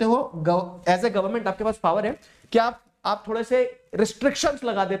कर देते हो, एज ए गवर्नमेंट आपके पास पावर है कि आप थोड़े से रिस्ट्रिक्शंस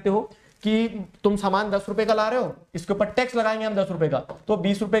लगा देते हो कि तुम सामान 10 रुपए का ला रहे हो, इसके ऊपर टैक्स लगाएंगे हम 10 रुपए का, तो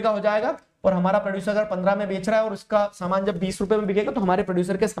 20 रुपए का हो जाएगा। और हमारा प्रोड्यूसर अगर 15 में बेच रहा है और उसका सामान जब 20 रुपए में बिकेगा तो हमारे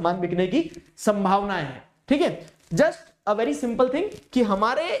प्रोड्यूसर के सामान बिकने की संभावनाएं हैं, ठीक है। Just a very simple thing कि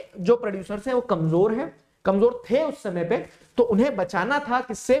हमारे जो प्रोड्यूसर्स हैं वो कमजोर हैं, कमजोर थे उस समय पे, तो उन्हें बचाना था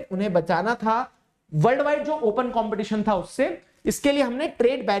किससे, उन्हें बचाना था वर्ल्ड वाइड जो ओपन कंपटीशन था उससे। इसके लिए हमने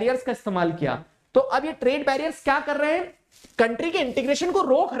ट्रेड बैरियर्स का इस्तेमाल किया। तो अब ये ट्रेड बैरियर्स क्या कर रहे हैं, कंट्री के इंटीग्रेशन को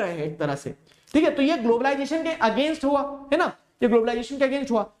रोक रहे हैं एक तरह से, ठीक है। तो ये ग्लोबलाइजेशन के अगेंस्ट हुआ है ना, ये ग्लोबलाइजेशन के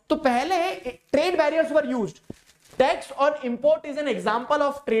अगेंस्ट हुआ। तो पहले trade barriers were used, tax on import is an example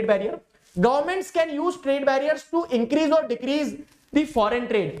of trade barrier. Governments can use trade barriers to increase और डिक्रीज दी फॉरेन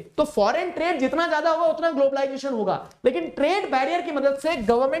ट्रेड। तो फॉरेन ट्रेड जितना ज्यादा होगा उतना ग्लोबलाइजेशन होगा, लेकिन ट्रेड बैरियर की मदद से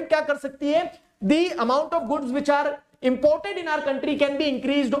गवर्नमेंट क्या कर सकती है, the amount of goods which are imported in our country can be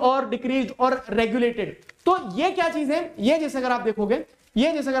increased or decreased or regulated। तो ये क्या चीज है, ये जैसे अगर आप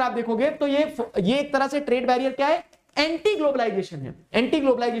देखोगे तो ये एक तरह से ट्रेड बैरियर क्या है, एंटी ग्लोबलाइजेशन है, एंटी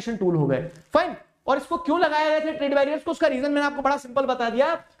ग्लोबलाइजेशन टूल हो गए, फाइन। और इसको क्यों लगाया गया था ट्रेड बैरियर्स को, उसका रीजन मैंने आपको बड़ा सिंपल बता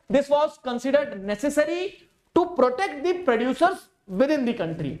दिया। This was considered necessary to protect the producers within the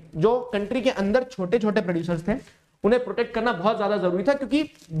country. जो कंट्री के अंदर छोटे छोटे प्रोड्यूसर्स थे उन्हें प्रोटेक्ट करना बहुत ज्यादा जरूरी था, क्योंकि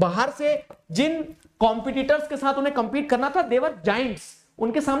बाहर से जिन कॉम्पिटिटर्स के साथ उन्हें कंपीट करना था, देवर जाइंट्स,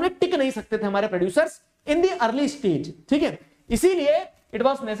 उनके सामने टिक नहीं सकते थे हमारे producers in the early stage, ठीक है। इसीलिए it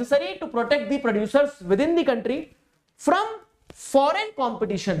was necessary to protect the producers within the country from foreign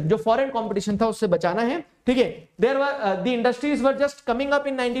competition. जो फॉरेन कंपटीशन था उससे बचाना है, ठीक है। There were the industries were just coming up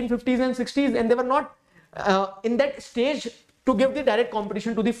in 1950s and 60s and they were not in that stage to give the direct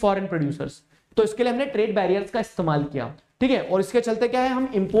competition to the foreign producers. तो इसके लिए हमने ट्रेड बैरियर्स का इस्तेमाल किया, ठीक है। और इसके चलते क्या है, हम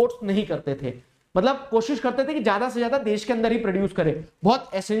इंपोर्ट नहीं करते थे, मतलब कोशिश करते थे कि ज्यादा से ज्यादा देश के अंदर ही प्रोड्यूस करें।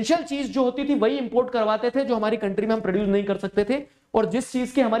 बहुत एसेंशियल चीज जो होती थी वही इंपोर्ट करवाते थे, जो हमारी कंट्री में हम प्रोड्यूस नहीं कर सकते थे। और जिस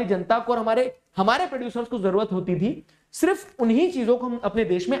चीज की हमारी जनता को और हमारे प्रोड्यूसर्स को जरूरत होती थी, सिर्फ उन्हीं चीजों को हम अपने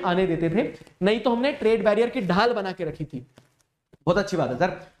देश में आने देते थे, नहीं तो हमने ट्रेड बैरियर की ढाल बना के रखी थी। बहुत अच्छी बात है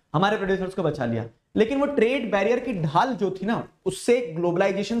सर, हमारे प्रोड्यूसर्स को बचा लिया, लेकिन वो ट्रेड बैरियर की ढाल जो थी ना, उससे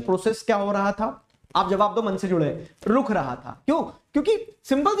ग्लोबलाइजेशन प्रोसेस क्या हो रहा था, आप जवाब दो मन से जुड़े, रुक रहा था। क्यों? क्योंकि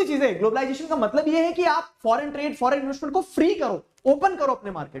सिंपल सी चीज है, ग्लोबलाइजेशन का मतलब यह है कि आप फॉरेन ट्रेड, फॉरेन इन्वेस्टमेंट को फ्री करो, ओपन करो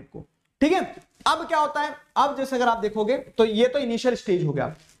अपने मार्केट को, ठीक है। अब क्या होता है, अब जैसे अगर आप देखोगे तो ये तो इनिशियल स्टेज हो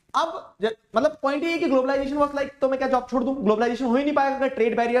गया। अब मतलब पॉइंट ये है कि ग्लोबलाइजेशन वाज लाइक, तो मैं क्या जॉब छोड़ दूं, ग्लोबलाइजेशन हो ही नहीं पाएगा अगर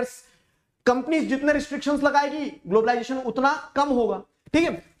ट्रेड बैरियर्स, कंपनीज जितने रिस्ट्रिक्शंस लगाएगी ग्लोबलाइजेशन उतना कम होगा, ठीक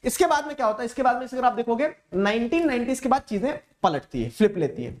है। इसके बाद में क्या होता है, इसके बाद में अगर आप देखोगे 1990s के बाद चीजें पलटती है, फ्लिप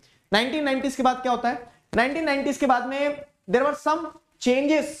लेती है। 1990s के बाद क्या होता है, 1990s के बाद में there were some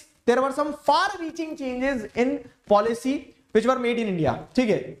changes, there were some far reaching changes in policy which were made in India, ठीक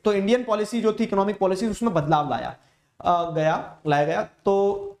है। तो इंडियन पॉलिसी जो थी, इकोनॉमिक पॉलिसी, उसमें बदलाव लाया गया।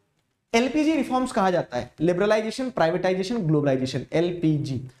 तो एलपीजी रिफॉर्म्स कहा जाता है, लिबरलाइजेशन, प्राइवेटाइजेशन, ग्लोबलाइजेशन,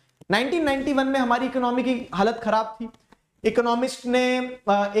 एलपीजी। 1991 में हमारी इकोनॉमी की हालत खराब थी। इकोनॉमिस्ट ने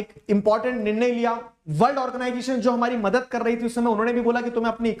एक इंपॉर्टेंट निर्णय लिया। वर्ल्ड ऑर्गेनाइजेशन जो हमारी मदद कर रही थी उस समय, उन्होंने भी बोला कि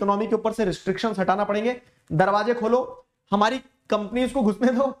तुम्हें अपनी इकोनॉमी के ऊपर से रिस्ट्रिक्शंस हटाना पड़ेंगे, दरवाजे खोलो, हमारी कंपनीज को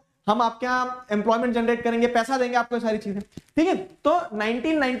घुसने दो, हम आपके यहाँ एम्प्लॉयमेंट जनरेट करेंगे, पैसा देंगे आपको, सारी चीजें। ठीक है, तो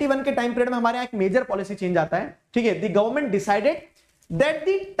 1991 के टाइम पीरियड में हमारे यहाँ एक मेजर पॉलिसी चेंज आता है। ठीक है, the government decided that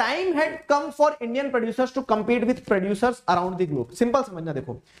the time had come for Indian producers to compete with producers around the globe. Simple समझना,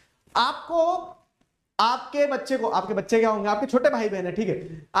 देखो आपको आपके बच्चे को, आपके बच्चे क्या होंगे, आपके छोटे भाई बहन है, ठीक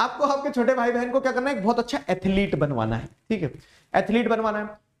है, आपको आपके छोटे भाई बहन को क्या करना है, एक बहुत अच्छा एथलीट बनवाना है। ठीक है, एथलीट बनवाना है,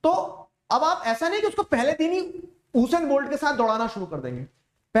 तो अब आप ऐसा नहीं कि उसको पहले दिन ही यूसेन बोल्ट के साथ दौड़ाना शुरू कर देंगे।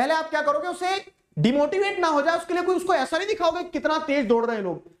 पहले आप क्या करोगे, उसे डिमोटिवेट ना हो जाए उसके लिए कोई उसको ऐसा नहीं दिखाओगे कितना तेज दौड़ रहे हैं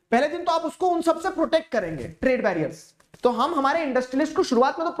लोग। पहले दिन तो आप उसको उन सबसे प्रोटेक्ट करेंगे, ट्रेड बैरियर्स। तो हम हमारे इंडस्ट्रियलिस्ट को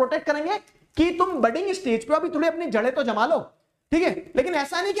शुरुआत में तो प्रोटेक्ट करेंगे कि तुम बडिंग स्टेज पे अभी थोड़ी अपनी जड़ें तो जमा लो। ठीक है, लेकिन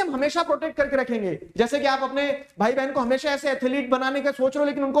ऐसा नहीं कि हम हमेशा प्रोटेक्ट करके रखेंगे, जैसे कि आप अपने भाई बहन को हमेशा ऐसे एथलीट बनाने का सोच रहे हो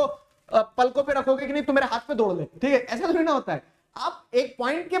लेकिन उनको पलकों पे रखोगे कि नहीं तुम मेरे हाथ पे दौड़ ले। ठीक है, ऐसा थोड़ी ना होता है। आप एक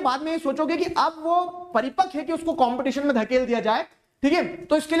पॉइंट के बाद में ये सोचोगे कि अब वो परिपक्व है कि उसको कंपटीशन में धकेल दिया जाए। ठीक है,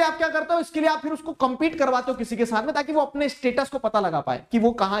 तो इसके लिए आप क्या करते हो, इसके लिए आप फिर उसको कंपीट करवाते हो किसी के साथ में, ताकि वो अपने स्टेटस को पता लगा पाए कि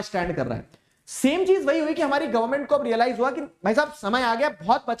वो कहां स्टैंड कर रहा है। सेम चीज वही हुई कि हमारी गवर्नमेंट को अब रियलाइज हुआ कि भाई साहब समय आ गया,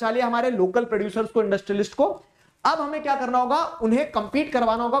 बहुत बचा लिया हमारे लोकल प्रोड्यूसर्स को, इंडस्ट्रियलिस्ट को, अब हमें क्या करना होगा, उन्हें कंपीट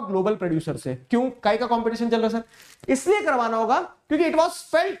करवाना होगा ग्लोबल प्रोड्यूसर से। क्यों, काय का कंपटीशन चल रहा है सर, इसलिए करवाना होगा क्योंकि it was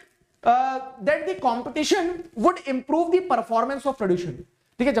felt that the competition would improve the performance of production.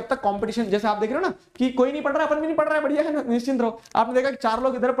 ठीक है, जब तक कंपटीशन, जैसे आप देख रहे हो ना कि कोई नहीं पढ़ रहा है, अपन भी नहीं पढ़ रहा है, बढ़िया है ना, निश्चिंत रहो। आपने देखा कि 4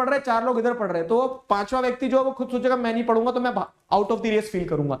 लोग इधर पढ़ रहे हैं, 4 लोग इधर पढ़ रहे हैं, तो 5वां व्यक्ति जो है वो खुद सोचेगा मैं नहीं पढ़ूंगा तो मैं out of the race feel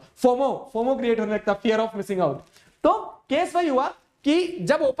करूंगा, फोमो क्रिएट होने लगता है, फियर ऑफ मिसिंग आउट। तो केस वही हुआ कि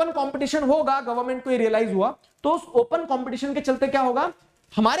जब ओपन कंपटीशन होगा, गवर्नमेंट को ये रियलाइज हुआ, तो उस ओपन कंपटीशन के चलते क्या होगा,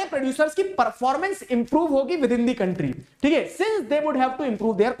 हमारे प्रोड्यूसर्स की परफॉर्मेंस इंप्रूव होगी विद इन दी कंट्री। ठीक है, since they would have to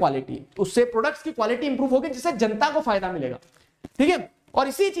improve their quality, उससे प्रोडक्ट्स की क्वालिटी इंप्रूव होगी जिससे जनता को फायदा मिलेगा। ठीक है, और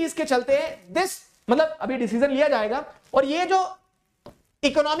इसी चीज के चलते दिस, मतलब अभी डिसीजन लिया जाएगा। और ये जो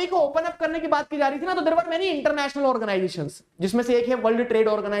इकोनॉमी को ओपन अप करने की बात की जा रही थी ना, तो there were many international organisations, जिसमें से एक है वर्ल्ड ट्रेड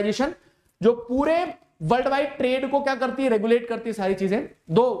ऑर्गेनाइजेशन, जो पूरे वर्ल्ड वाइड ट्रेड को क्या करती है, रेगुलेट करती है सारी चीजें।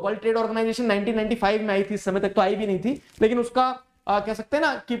 दो वर्ल्ड ट्रेड ऑर्गेनाइजेशन 1995 में आई थी, इस समय तक तो आई भी नहीं थी, लेकिन उसका कह सकते हैं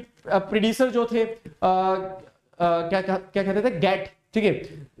ना कि प्रोड्यूसर जो थे क्या कहते थे, गेट। ठीक है,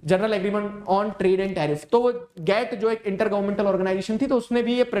 general agreement on trade and tariff. तो वो गेट जो एक इंटर गवर्नमेंटल ऑर्गेनाइजेशन थी, तो उसने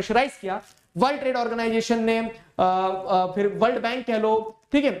भी ये प्रेशराइज किया। वर्ल्ड ट्रेड ऑर्गेनाइजेशन ने, फिर वर्ल्ड बैंक कह लो,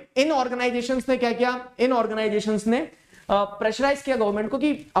 ठीक है, इन ऑर्गेनाइजेशंस ने क्या किया, इन ऑर्गेनाइजेशंस ने प्रेशराइज किया गवर्नमेंट को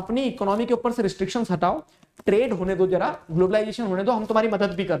कि अपनी इकोनॉमी के ऊपर से रिस्ट्रिक्शंस हटाओ, ट्रेड होने दो, जरा ग्लोबलाइजेशन होने दो, हम तुम्हारी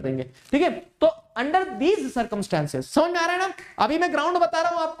मदद भी कर देंगे। ठीक है, तो अंडर दीज सर्कमस्टेंसेस, समझ में आ रहा है ना, अभी मैं ग्राउंड बता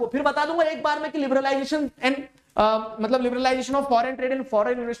रहा हूं आपको, फिर बता दूंगा एक बार में कि लिबरलाइजेशन एंड मतलब liberalisation of foreign trade and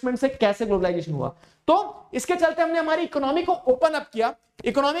foreign investment से कैसे ग्लोबलाइजेशन हुआ। तो इसके चलते हमने हमारी इकोनॉमी को ओपन अप किया,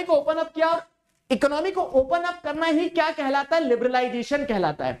 इकोनॉमी को ओपन अप किया। इकोनॉमी को ओपन अप करना ही क्या कहलाता है, लिबरलाइजेशन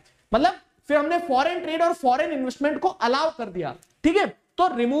कहलाता है। मतलब फिर हमने फॉरेन ट्रेड और फॉरेन इन्वेस्टमेंट को अलाउ कर दिया। ठीक है, तो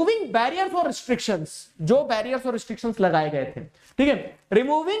रिमूविंग बैरियर्स और रिस्ट्रिक्शंस, जो बैरियर्स और रिस्ट्रिक्शंस लगाए गए थे, ठीक है,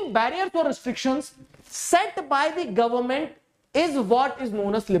 रिमूविंग बैरियर्स और restrictions set by the government is what is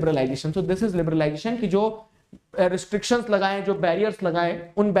known as liberalisation. So this is liberalisation, कि जो रिस्ट्रिक्शंस लगाए, जो बैरियर्स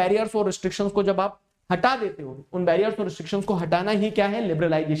लगाए, उन बैरियर्स और रिस्ट्रिक्शंस को जब आप हटा देते हो, उन बैरियर्स और रिस्ट्रिक्शंस को हटाना ही क्या है,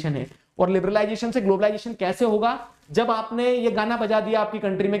 लिबरलाइजेशन है। और लिबरलाइजेशन से ग्लोबलाइजेशन कैसे होगा, जब आपने ये गाना बजा दिया आपकी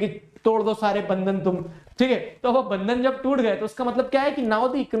कंट्री में कि तोड़ दो सारे बंधन तुम। ठीक है, तो वो बंधन जब टूट गए तो उसका मतलब क्या है कि now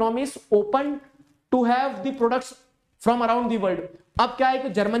the economy is open to have the products from around the world. अब क्या है कि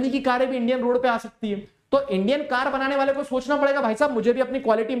जर्मनी की कारें भी इंडियन रोड पे आ सकती है, तो इंडियन कार बनाने वाले को सोचना पड़ेगा, भाई साहब मुझे भी अपनी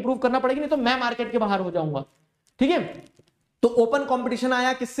क्वालिटी इंप्रूव करना पड़ेगी, नहीं तो मैं मार्केट के बाहर हो जाऊंगा। ठीक है, तो ओपन कंपटीशन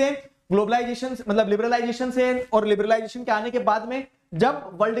आया किससे, ग्लोबलाइजेशन, मतलब लिबरलाइजेशन से। और लिबरलाइजेशन के आने के बाद में जब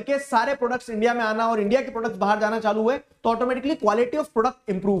वर्ल्ड के सारे प्रोडक्ट्स इंडिया में आना और इंडिया के प्रोडक्ट्स बाहर जाना चालू हुए, तो automatically quality of product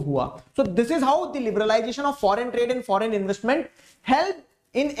improve हुआ। So this is how the liberalisation of foreign trade and foreign investment help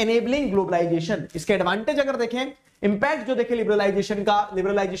in enabling globalisation. इसके एडवांटेज अगर देखें, इंपैक्ट जो देखें लिबरलाइजेशन का,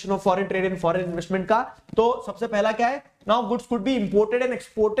 liberalisation of foreign trade and foreign investment का, तो सबसे पहला क्या है, now goods could be imported and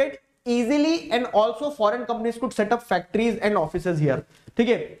exported easily and also foreign companies could set up factories and offices here। ठीक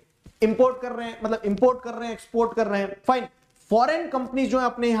है, इंपोर्ट कर रहे हैं, मतलब इंपोर्ट कर रहे हैं, एक्सपोर्ट कर रहे हैं, फाइन। फॉरेन कंपनीज जो है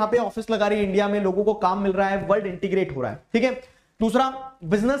अपने यहाँ पे ऑफिस लगा रही है इंडिया में, लोगों को काम मिल रहा है, वर्ल्ड इंटीग्रेट हो रहा है। ठीक है, दूसरा,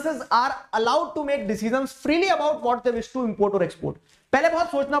 businesses are allowed to make decisions freely about what they wish to import और एक्सपोर्ट। पहले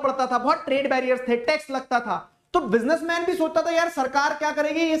बहुत सोचना पड़ता था, बहुत ट्रेड बैरियर्स थे, टैक्स लगता था, तो बिजनेसमैन भी सोचता था यार सरकार क्या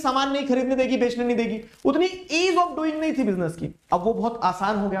करेगी, ये सामान नहीं खरीदने देगी, बेचने नहीं देगी, उतनी ईज ऑफ डूइंग नहीं थी बिजनेस की, अब वो बहुत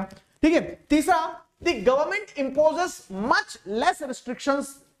आसान हो गया। ठीक है, तीसरा, the government imposes much less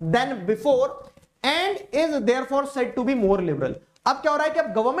restrictions then before and is therefore said to be more liberal. अब क्या हो रहा है कि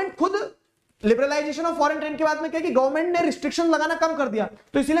अब गवर्नमेंट खुद लिबरलाइजेशन ऑफ फॉरेन ट्रेड के बाद में क्या कि गवर्नमेंट ने रिस्ट्रिक्शन लगाना कम कर दिया,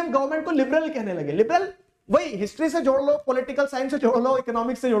 तो इसीलिए हम गवर्नमेंट को लिबरल कहने लगे। लिबरल वही हिस्ट्री से जोड़ लो, पॉलिटिकल साइंस से जोड़ लो,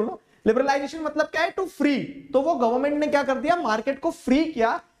 इकोनॉमिक्स से जोड़ लो। लिबरलाइजेशन मतलब क्या है, टू फ्री, तो वो गवर्नमेंट ने क्या कर दिया, मार्केट को फ्री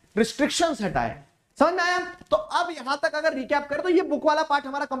किया, रिस्ट्रिक्शंस हटाए। समझ में आया? तो अब यहां तक अगर रिकैप करें तो ये बुक वाला पार्ट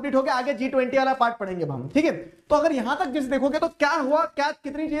हमारा कंप्लीट हो गया, आगे G20 वाला पार्ट पढ़ेंगे हम। ठीक है, तो अगर यहां तक जैसे देखोगे तो क्या हुआ, क्या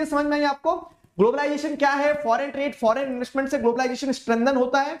कितनी चीजें समझ में आई आपको। ग्लोबलाइजेशन क्या है, फॉरेन ट्रेड, फॉरेन इन्वेस्टमेंट से ग्लोबलाइजेशन स्ट्रेंथन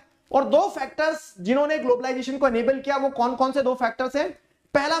होता है, और दो फैक्टर्स जिन्होंने ग्लोबलाइजेशन को एनेबल किया वो कौन कौन से दो फैक्टर्स हैं।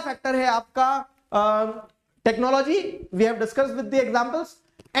 पहला फैक्टर है आपका technology, we have discussed with the examples,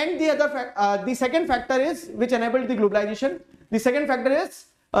 and the second factor is which enabled the globalisation, the second factor is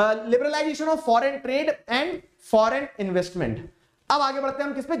liberalisation of foreign trade and foreign investment. अब आगे बढ़ते हैं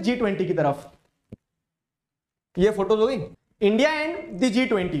हम किस पे, G20 की तरफ। ये फोटोज हो गई इंडिया एंड द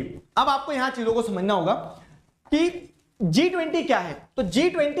G20। अब आपको यहां चीजों को समझना होगा कि G20 क्या है। तो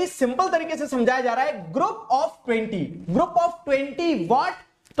G20 सिंपल तरीके से समझाया जा रहा है group of 20। Group of 20 what,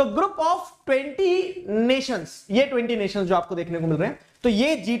 तो ग्रुप ऑफ 20 नेशंस, ये 20 नेशंस जो आपको देखने को मिल रहे हैं, तो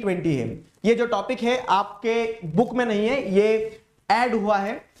ये G20 है। ये जो टॉपिक है आपके बुक में नहीं है, ये ऐड हुआ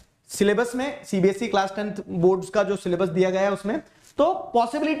है सिलेबस में, सीबीएसई क्लास 10th बोर्ड्स का जो सिलेबस दिया गया है उसमें, तो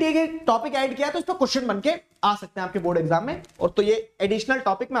पॉसिबिलिटी है कि टॉपिक ऐड किया है तो इस पर क्वेश्चन बन के आ सकते हैं आपके बोर्ड एग्जाम में, और तो ये एडिशनल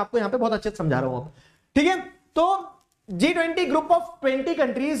टॉपिक मैं आपको यहां पे बहुत अच्छे से समझा रहा हूं। ठीक है, तो G20 ग्रुप ऑफ 20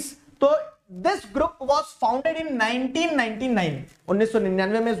 कंट्रीज, तो this group was founded in 1999,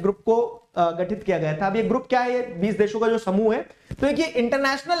 1999 में इस ग्रुप को गठित किया गया था। अब ये ग्रुप क्या है, ये 20 देशों का जो समूह है, तो ये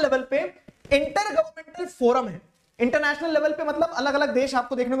इंटरनेशनल लेवल पे इंटर गवर्नमेंटल फोरम है। इंटरनेशनल लेवल पे मतलब अलग अलग देश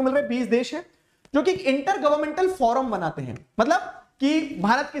आपको देखने को मिल रहे हैं, 20 देश है जो कि इंटर गवर्नमेंटल फोरम बनाते हैं। मतलब कि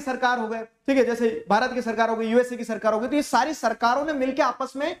भारत की सरकार हो गए, ठीक है, जैसे भारत की सरकार हो गई, यूएसए की सरकार हो गई, तो ये सारी सरकारों ने मिलकर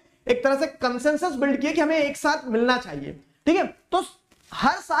आपस में एक तरह से कंसेंसस बिल्ड किया कि हमें एक साथ मिलना चाहिए। ठीक है, तो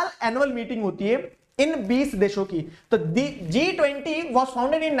हर साल एनुअल मीटिंग होती है इन 20 देशों की। तो G20 was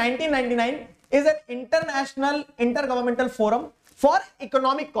founded in 1999, is an international intergovernmental forum for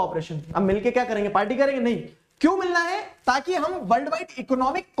economic cooperation. अब मिलके क्या करेंगे, पार्टी करेंगे? नहीं। क्यों मिलना है? ताकि हम worldwide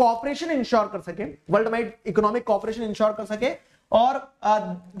economic cooperation ensure कर सके, worldwide economic cooperation ensure कर सके। और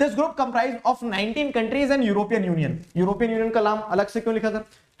this group comprise of 19 countries and European Union. European Union का नाम अलग से क्यों लिखा था?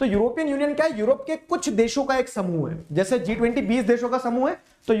 तो यूरोपियन यूनियन क्या है, यूरोप के कुछ देशों का एक समूह है। जैसे G20 20 देशों का समूह है,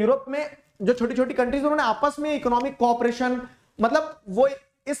 तो यूरोप में जो छोटी छोटी कंट्रीज उन्होंने आपस में इकोनॉमिक कोऑपरेशन, मतलब वो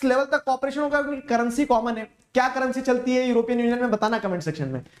इस लेवल तक कोऑपरेशन होगा, करेंसी कॉमन है। क्या करेंसी चलती है यूरोपियन यूनियन में, बताना कमेंट सेक्शन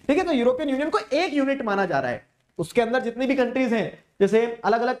में। ठीक है, तो यूरोपियन यूनियन को एक यूनिट माना जा रहा है, उसके अंदर जितनी भी कंट्रीज हैं, जैसे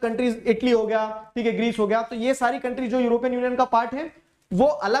अलग अलग कंट्रीज, इटली हो गया, ठीक है, ग्रीस हो गया, तो ये सारी कंट्रीज जो यूरोपियन यूनियन का पार्ट है वो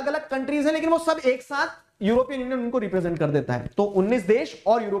अलग अलग कंट्रीज हैं, लेकिन वो सब एक साथ यूरोपियन यूनियन उनको रिप्रेजेंट कर देता है। तो 19 देश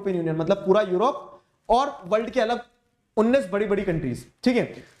और यूरोपियन यूनियन, मतलब पूरा यूरोप और वर्ल्ड के अलग 19 बड़ी बड़ी कंट्रीज। ठीक है,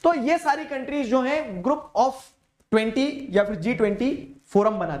 तो ये सारी कंट्रीज जो हैं ग्रुप ऑफ 20 या फिर G20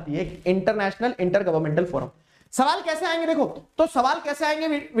 फोरम बनाती है, एक इंटरनेशनल इंटर गवर्नमेंटल फोरम। सवाल कैसे आएंगे देखो, तो सवाल कैसे आएंगे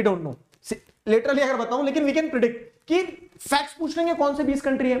वी डोंट नो, लिटरली अगर बताऊं, लेकिन वी कैन प्रिडिक्ट कि फैक्ट्स पूछ लेंगे कौन से 20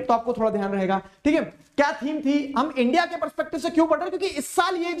 कंट्री है, तो आपको थोड़ा ध्यान रहेगा। ठीक है, क्या थीम थी, हम इंडिया के पर्सपेक्टिव से क्यों पढ़ रहे हैं, क्योंकि इस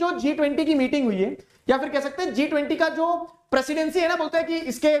साल ये जो G20 की मीटिंग हुई है, या फिर कह सकते हैं G20 का जो प्रेसिडेंसी है ना, बोलते हैं कि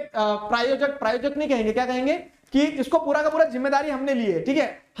इसके प्रायोजक नहीं कहेंगे, क्या कहेंगे कि इसको पूरा का पूरा जिम्मेदारी हमने ली है। ठीक है,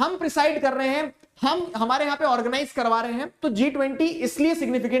 हम प्रिसाइड कर रहे हैं, हम हमारे यहाँ पे ऑर्गेनाइज करवा रहे हैं, तो G20 इसलिए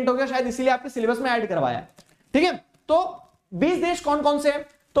सिग्निफिकेंट हो गया, शायद इसीलिए आपके सिलेबस में ऐड करवाया। ठीक है, तो 20 देश कौन कौन से हैं,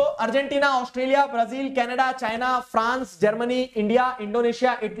 तो Argentina, Australia, Brazil, Canada, China, France, Germany, India,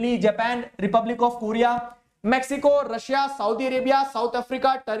 Indonesia, Italy, Japan, Republic of Korea, Mexico, Russia, Saudi Arabia, South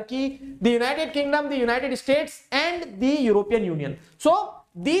Africa, Turkey, the United Kingdom, the United States and the European Union. So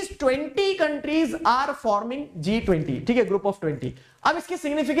these 20 countries are forming G20। ठीक है, group of 20। अब इसकी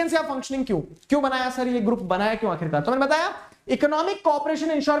significance या functioning क्यों बनाया sir, ये group बनाया क्यों आखिरकार, तो मैंने बताया इकोनॉमिक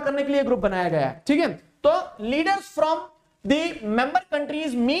कोऑपरेशन इंश्योर करने के लिए ग्रुप बनाया गया है। ठीक है, तो leaders from the member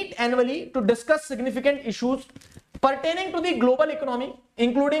countries meet annually to discuss significant issues pertaining to the global economy,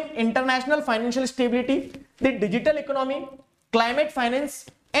 including international financial stability, the digital economy, climate finance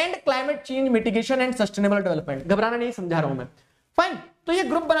and climate change mitigation and sustainable development। घबराना नहीं, समझा रहा हूं मैं। Fine, तो ये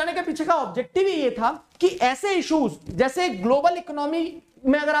group बनाने के पीछे का ऑब्जेक्टिव ही ये था कि ऐसे इश्यूज जैसे ग्लोबल इकोनॉमी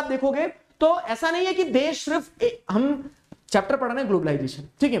में अगर आप देखोगे तो ऐसा नहीं है कि देश सिर्फ हम चैप्टर पढ़ रहे हैं ग्लोबलाइजेशन,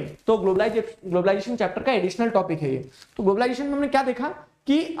 ठीक है, तो ग्लोबलाइजेशन चैप्टर का एडिशनल टॉपिक है ये। तो ग्लोबलाइजेशन में हमने क्या देखा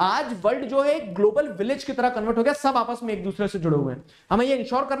कि आज वर्ल्ड जो है ग्लोबल विलेज की तरह कन्वर्ट हो गया, सब आपस में एक दूसरे से जुड़े हुए हैं। हमें ये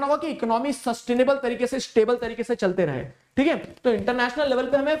इंश्योर करना होगा कि इकोनॉमी सस्टेनेबल तरीके से, स्टेबल तरीके से चलते रहे, ठीक है। तो इंटरनेशनल लेवल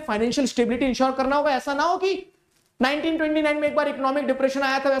पे हमें फाइनेंशियल स्टेबिलिटी इंश्योर करना होगा। ऐसा ना हो कि 1929 में एक बार इकोनॉमिक डिप्रेशन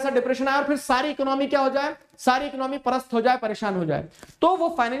आया था, वैसा डिप्रेशन आया और फिर सारी इकोनॉमी क्या हो जाए, सारी इकोनॉमी परस्त हो जाए, परेशान हो जाए। तो वो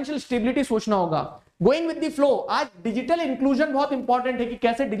फाइनेंशियल स्टेबिलिटी सोचना होगा, गोइंग विद द फ्लो। आज डिजिटल इंक्लूजन बहुत इंपॉर्टेंट है कि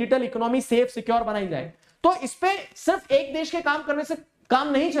कैसे डिजिटल इकोनॉमी सेफ सिक्योर बनाई जाए। तो इस पे सिर्फ एक देश के काम करने से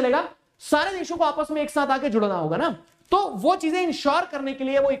काम नहीं चलेगा, सारे देशों को आपस में एक साथ आके जुड़ना होगा ना। तो वो चीजें इंश्योर करने के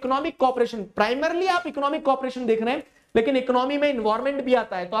लिए वो इकोनॉमिक कोऑपरेशन, प्राइमरली आप इकोनॉमिक कोऑपरेशन देख रहे हैं, लेकिन इकोनॉमी में इन्वायरमेंट भी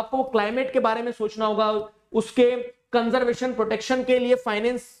आता है। तो आपको क्लाइमेट के बारे में सोचना होगा, उसके कंजर्वेशन प्रोटेक्शन के लिए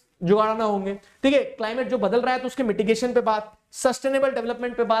फाइनेंस जुगाड़ना होंगे, ठीक है। क्लाइमेट जो बदल रहा है तो उसके मिटिगेशन पे बात, सस्टेनेबल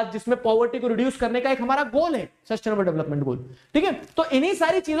डेवलपमेंट पे बात, जिसमें पॉवर्टी को रिड्यूस करने का एक हमारा गोल है, सस्टेनेबल डेवलपमेंट गोल, ठीक है। तो इन्हीं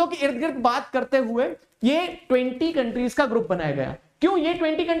सारी चीजों के इर्द गिर्द बात करते हुए ये 20 कंट्रीज का ग्रुप बनाया गया। क्यों ये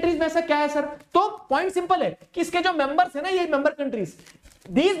 20 कंट्रीज में ऐसा क्या है सर? तो पॉइंट सिंपल है कि इसके जो मेंबर्स है ना, ये member countries,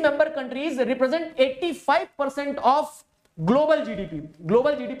 these member countries represent 85% of global GDP.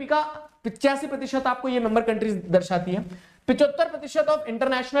 Global GDP का 85% आपको ये मेंबर कंट्रीज दर्शाती है। 75% of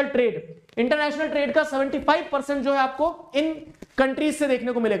international trade, international trade का 75% जो है आपको इन कंट्रीज से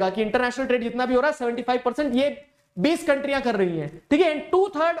देखने को मिलेगा कि इंटरनेशनल ट्रेड जितना भी हो रहा है 75% ये 20 कंट्रियां कर रही हैं, ठीक है। एंड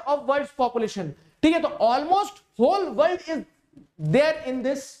 2/3 ऑफ वर्ल्ड पॉपुलेशन, ठीक है। तो almost whole world is there in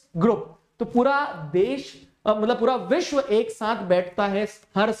this group. तो पूरा देश मतलब पूरा विश्व एक साथ बैठता है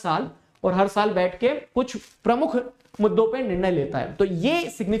हर साल, और हर साल बैठ के कुछ प्रमुख मुद्दों पे निर्णय लेता है। तो ये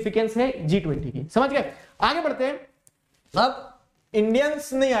सिग्निफिकेंस है G20 की, समझ गए। आगे बढ़ते हैं। अब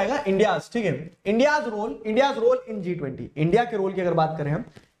इंडियंस नहीं आएगा, इंडियाज, ठीक है। India's role in G20, India के रोल की अगर बात करें हम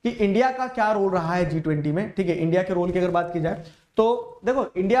कि इंडिया का क्या रोल रहा है G20 में, ठीक है। इंडिया के रोल की अगर बात की जाए तो देखो,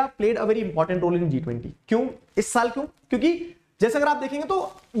 India played a very important role in G20। क्यों इस साल? क्यों? क्योंकि जैसे अगर आप देखेंगे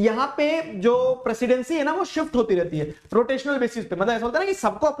तो यहां पे जो प्रेसिडेंसी है ना वो शिफ्ट होती रहती है रोटेशनल बेसिस पे। मतलब ऐसा होता है ना कि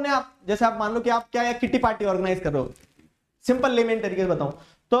सबको अपने आप, जैसे आप मान लो कि आप क्या किट्टी पार्टी ऑर्गेनाइज कर रहे हो, सिंपल लेमेन तरीके से बताऊं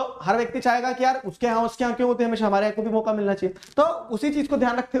तो हर व्यक्ति चाहेगा कि यार उसके यहाँ क्यों होते हैं, हमेशा हमारे यहाँ को भी मौका मिलना चाहिए। तो उसी चीज को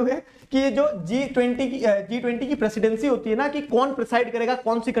ध्यान रखते हुए कि ये जो G20 की प्रेसिडेंसी होती है ना, कि कौन प्रिसाइड करेगा,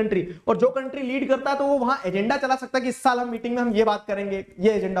 कौन सी कंट्री, और जो कंट्री लीड करता है तो वो वहां एजेंडा चला सकता है कि इस साल हम मीटिंग में हम ये बात करेंगे,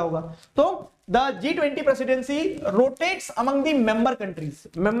 ये एजेंडा होगा। तो the G20 presidency rotates among the member countries,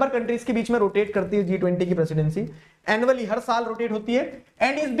 member countries के बीच में रोटेट करती है G20 की प्रेसिडेंसी, एनुअली हर साल रोटेट होती है।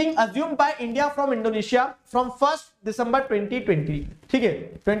 And is being assumed by India from Indonesia from 1 December 2020, ठीक है,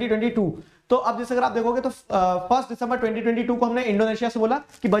 2022। तो अब जैसे अगर आप देखोगे तो 1 दिसंबर 2022 को हमने इंडोनेशिया से बोला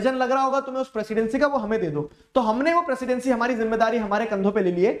कि वजन लग रहा होगा तुम्हें उस प्रेसिडेंसी का, वो हमें दे दो। तो हमने वो प्रेसिडेंसी, हमारी जिम्मेदारी हमारे कंधों पे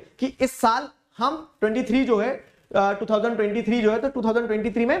ले ली है कि इस साल हम 23 जो है 2023 जो है, तो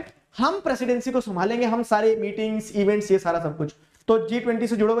 2023 में हम प्रेसिडेंसी को संभालेंगे, हम सारे मीटिंग्स, इवेंट्स, ये सारा सब कुछ। तो G20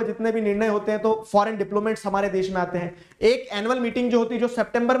 से जुड़े हुए जितने भी निर्णय होते हैं, तो फॉरेन डिप्लोमेट्स हमारे देश में आते हैं। एक एनुअल मीटिंग जो होती है जो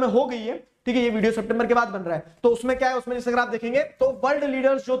सितंबर में हो गई है, ठीक है, ये वीडियो सितंबर के बाद बन रहा है, तो उसमें क्या है, उसमें जैसे अगर आप देखेंगे तो वर्ल्ड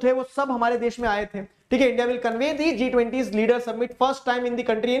लीडर्स जो थे वो सब हमारे देश में आए थे, ठीक है। India will convene the G20's leader summit first time in the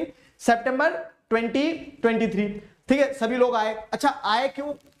country in September 2023, ठीक है। सभी लोग आए। अच्छा, आए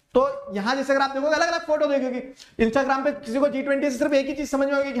क्यों? तो यहां जैसे अगर आप देखोगे अलग अलग फोटो देखोगे, इंस्टाग्राम पे किसी को G20 से सिर्फ एक ही चीज समझ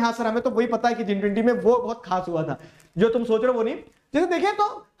में आएगी कि हाँ सर हमें तो वही पता है कि G20 में वो बहुत खास हुआ था, जो तुम सोच रहे हो वो नहीं। जैसे देखें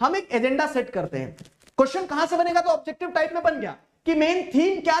तो हम एक एजेंडा सेट करते हैं, क्वेश्चन कहां से बनेगा, तो ऑब्जेक्टिव टाइप में बन गया कि मेन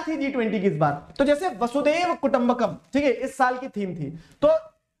थीम क्या थी G20 की इस बार। तो जैसे वसुधैव कुटुंबकम, ठीक है, इस साल की थीम थी। तो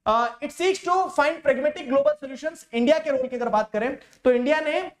it seeks to find pragmatic global solutions. India के रोल की अगर बात करें तो इंडिया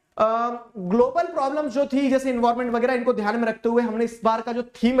ने ग्लोबल प्रॉब्लम्स जो थी जैसे इन्वायरमेंट वगैरह, इनको ध्यान में रखते हुए हमने इस बार का जो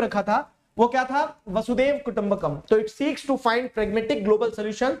थीम रखा था वो क्या था, वसुधैव कुटुंबकम। तो it seeks to find pragmatic global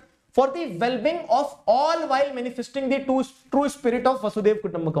solution for the wellbeing of all while manifesting the true spirit of वसुधैव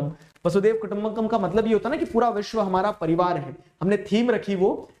कुटुंबकम। वसुधैव कुटुंबकम का मतलब ये होता है ना कि पूरा विश्व हमारा परिवार है। हमने थीम रखी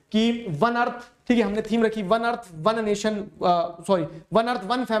वो कि वन अर्थ, ठीक है, हमने थीम रखी one earth one nation, one earth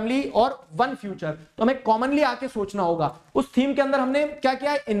one family और वन फ्यूचर। तो हमें कॉमनली आके सोचना होगा। उस थीम के अंदर हमने क्या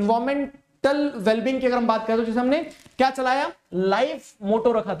किया, एनवायरमेंटल वेलबींग की अगर हम बात करें तो जैसे हमने क्या चलाया, लाइफ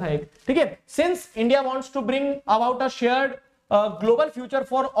मोटो रखा था एक, ठीक है, since India wants to bring about a shared global future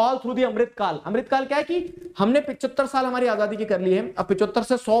for all through the Amritkaal. Amritkaal क्या है कि हमने 75 साल हमारी आजादी की कर ली है, अब 75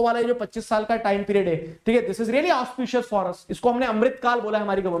 से 100 वाला जो 25 साल का टाइम पीरियड है, ठीक है, this is really auspicious for us. इसको हमने अमृतकाल बोला है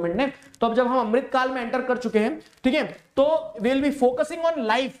हमारी गवर्नमेंट ने। तो अब जब हम अमृतकाल में एंटर कर चुके हैं, ठीक है, तो will be focusing on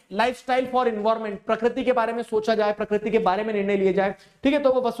lifestyle for environment. प्रकृति के बारे में सोचा जाए, प्रकृति के बारे में निर्णय लिए जाए, ठीक है।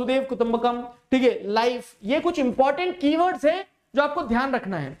 तो वो वसुधैव कुटुंबकम, ठीक है, लाइफ, ये कुछ इंपॉर्टेंट कीवर्ड्स हैं जो आपको ध्यान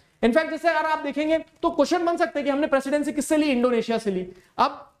रखना है। इनफैक्ट जैसे अगर आप देखेंगे तो क्वेश्चन बन सकते हैं कि हमने प्रेसिडेंसी किससे ली, इंडोनेशिया से ली।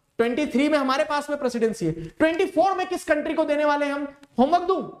 अब 23 में हमारे पास में प्रेसिडेंसी है, 24 में किस कंट्री को देने वाले हैं हम? होमवर्क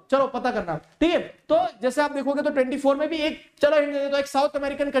दूं? चलो पता करना, ठीक है। तो जैसे आप देखोगे तो 24 में भी एक, चलो हिंट दे दे, तो एक साउथ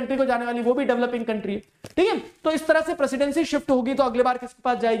अमेरिकन कंट्री को जाने वाली, वो भी डेवलपिंग कंट्री है, ठीक है। तो इस तरह से प्रेसिडेंसी शिफ्ट होगी, तो अगली बार किसके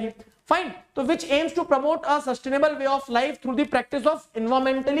पास जाएगी? फाइन। तो which aims to promote a sustainable way of life through the practice of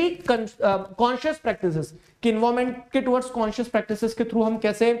environmentally conscious practices, कि इन्वायरमेंट के टुवर्ड्स कॉन्शियस प्रैक्टिसेस के थ्रू हम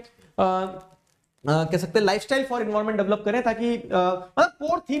कैसे कह सकते हैं लाइफस्टाइल फॉर एनवायरनमेंट डेवलप करें, ताकि मतलब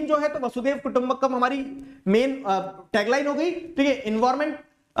कोर थीम जो है तो वसुधैव कुटुंबकम हमारी मेन टैगलाइन हो गई, ठीक है। एनवायरनमेंट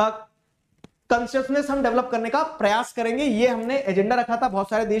कॉन्शियसनेस हम डेवलप करने का प्रयास करेंगे, ये हमने एजेंडा रखा था, बहुत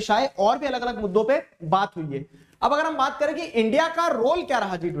सारे देश आए और भी अलग अलग मुद्दों पे बात हुई है। अब अगर हम बात करें कि इंडिया का रोल क्या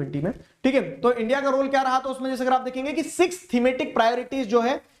रहा G20 में, ठीक है, तो इंडिया का रोल क्या रहा, तो उसमें जैसे अगर आप देखेंगे कि 6 थीमेटिक प्रायोरिटीज जो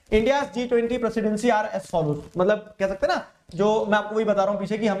है India G20 presidency are as follows, मतलब कह सकते हैं ना, जो मैं आपको वही बता रहा हूं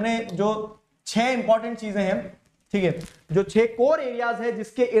पीछे, कि हमने जो 6 इंपॉर्टेंट चीजें हैं, ठीक है, जो 6 कोर एरियाज है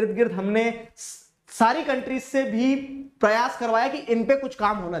जिसके इर्द गिर्द हमने सारी कंट्रीज से भी प्रयास करवाया कि इन पे कुछ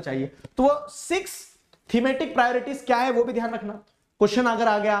काम होना चाहिए। तो वो 6 थीमेटिक प्रायोरिटीज क्या है वो भी ध्यान रखना, क्वेश्चन अगर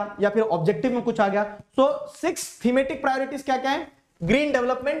आ गया या फिर ऑब्जेक्टिव में कुछ आ गया। तो 6 थीमेटिक प्रायोरिटीज क्या क्या है? Green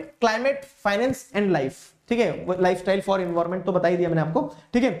development, climate, finance and life, ठीक है, लाइफस्टाइल फॉर एनवायरनमेंट तो बता ही दिया मैंने आपको,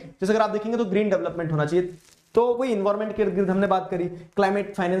 ठीक है। जैसे अगर आप देखेंगे तो ग्रीन डेवलपमेंट होना चाहिए, तो वही इन्वायरमेंट के इर्द हमने बात करी,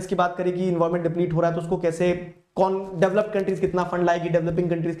 क्लाइमेट फाइनेंस की बात करी कि इन्वायरमेंट डिप्लीट हो रहा है तो उसको कैसे, कौन डेवलप कंट्रीज कितना फंड लाएगी, डेवलपिंग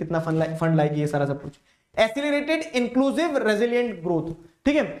कंट्रीज कितना फंड लाएगी, ये सारा सब कुछ। एसिलरेटेड इंक्लूसिव रेजिलिएंट ग्रोथ,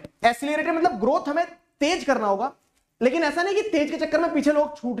 ठीक है, एसिलरेटेड मतलब ग्रोथ हमें तेज करना होगा, लेकिन ऐसा नहीं कि तेज के चक्कर में पीछे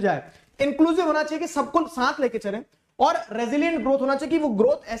लोग छूट जाए, इंक्लूसिव होना चाहिए कि सबको साथ लेके चले, और रेजिलिएंट ग्रोथ होना चाहिए कि वो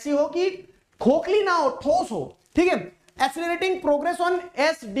ग्रोथ ऐसी हो कि खोखली ना हो, ठोस हो, ठीक है। Accelerating progress on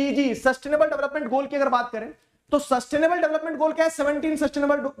SDG, sustainable development goal की अगर बात करें तो सस्टेनेबल डेवलपमेंट गोल क्या है? 17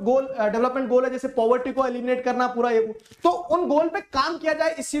 सस्टेनेबल गोल डेवलपमेंट गोल है, जैसे पॉवर्टी को एलिमिनेट करना पूरा, ये तो उन गोल पे काम किया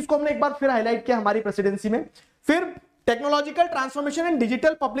जाए, इस चीज को हमने एक बार फिर हाईलाइट किया हमारी प्रेसिडेंसी में। फिर technological transformation and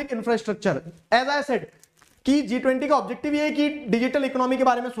digital public infrastructure, as I said कि G20 का ऑब्जेक्टिव ये है कि डिजिटल इकोनॉमी के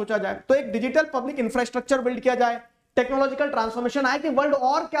बारे में सोचा जाए, तो एक डिजिटल पब्लिक इंफ्रास्ट्रक्चर बिल्ड किया जाए, टेक्नोलॉजिकल ट्रांसफॉर्मेशन आए कि वर्ल्ड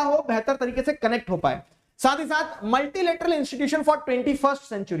और क्या हो, बेहतर तरीके से कनेक्ट हो पाए। साथ ही साथ multilateral institution for 21st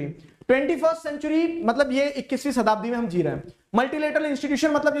century, 21st century मतलब ये 21वीं शताब्दी में हम जी रहे हैं। मल्टीलेटरल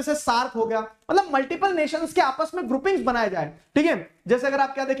इंस्टीट्यूशन मतलब जैसे सार्क हो गया, मतलब मल्टीपल नेशंस के आपस में ग्रुपिंग्स बनाए जाए, ठीक है। जैसे अगर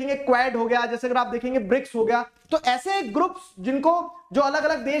आप क्या देखेंगे, क्वाड हो गया, जैसे अगर आप देखेंगे ब्रिक्स हो गया, तो ऐसे ग्रुप्स जिनको जो अलग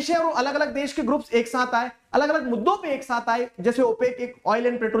अलग देश है और अलग अलग देश के ग्रुप्स एक साथ आए, अलग अलग मुद्दों पे एक साथ आए, जैसे ओपेक एक ऑयल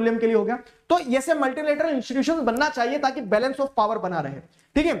एंड पेट्रोलियम के लिए हो गया, तो ऐसे मल्टीलेटरल इंस्टीट्यूशन बनना चाहिए ताकि बैलेंस ऑफ पावर बना रहे,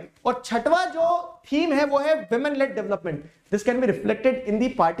 ठीक है। और छठवां जो थीम है वो है women lead development, this can be reflected in the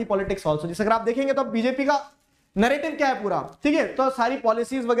party politics also. जैसे अगर आप देखेंगे तो बीजेपी का नैरेटिव क्या है पूरा, ठीक है, तो सारी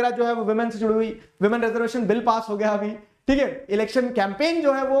पॉलिसीज वगैरह जो है वो विमेन से जुड़ी हुई, विमेन रिजर्वेशन बिल पास हो गया अभी, ठीक है, इलेक्शन कैंपेन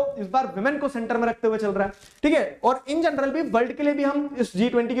जो है वो इस बार विमेन को सेंटर में रखते हुए चल रहा है, ठीक है। और इन जनरल भी वर्ल्ड के लिए भी हम इस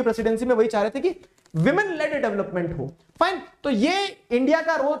G20 की प्रेसिडेंसी में वही चाह रहे थे कि विमेन लेड डेवलपमेंट हो। फाइन, तो ये इंडिया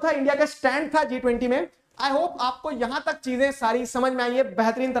का रोल था, इंडिया का स्टैंड था G20 में। आई होप आपको यहां तक चीजें सारी समझ में आई है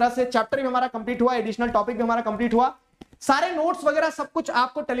बेहतरीन तरह से। चैप्टर भी हमारा कंप्लीट हुआ, एडिशनल टॉपिक भी हमारा कंप्लीट हुआ, सारे नोट्स वगैरह सब कुछ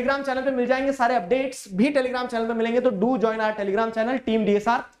आपको टेलीग्राम चैनल पे मिल जाएंगे, सारे अपडेट्स भी टेलीग्राम चैनल पे मिलेंगे, तो do join our Telegram channel team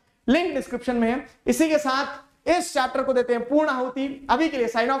DSR, link description में है। इसी के साथ इस चैप्टर को देते हैं पूर्ण आहुति। अभी के लिए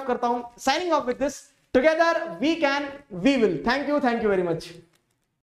साइन ऑफ करता हूं, signing off with this, together we can we will. Thank you very much.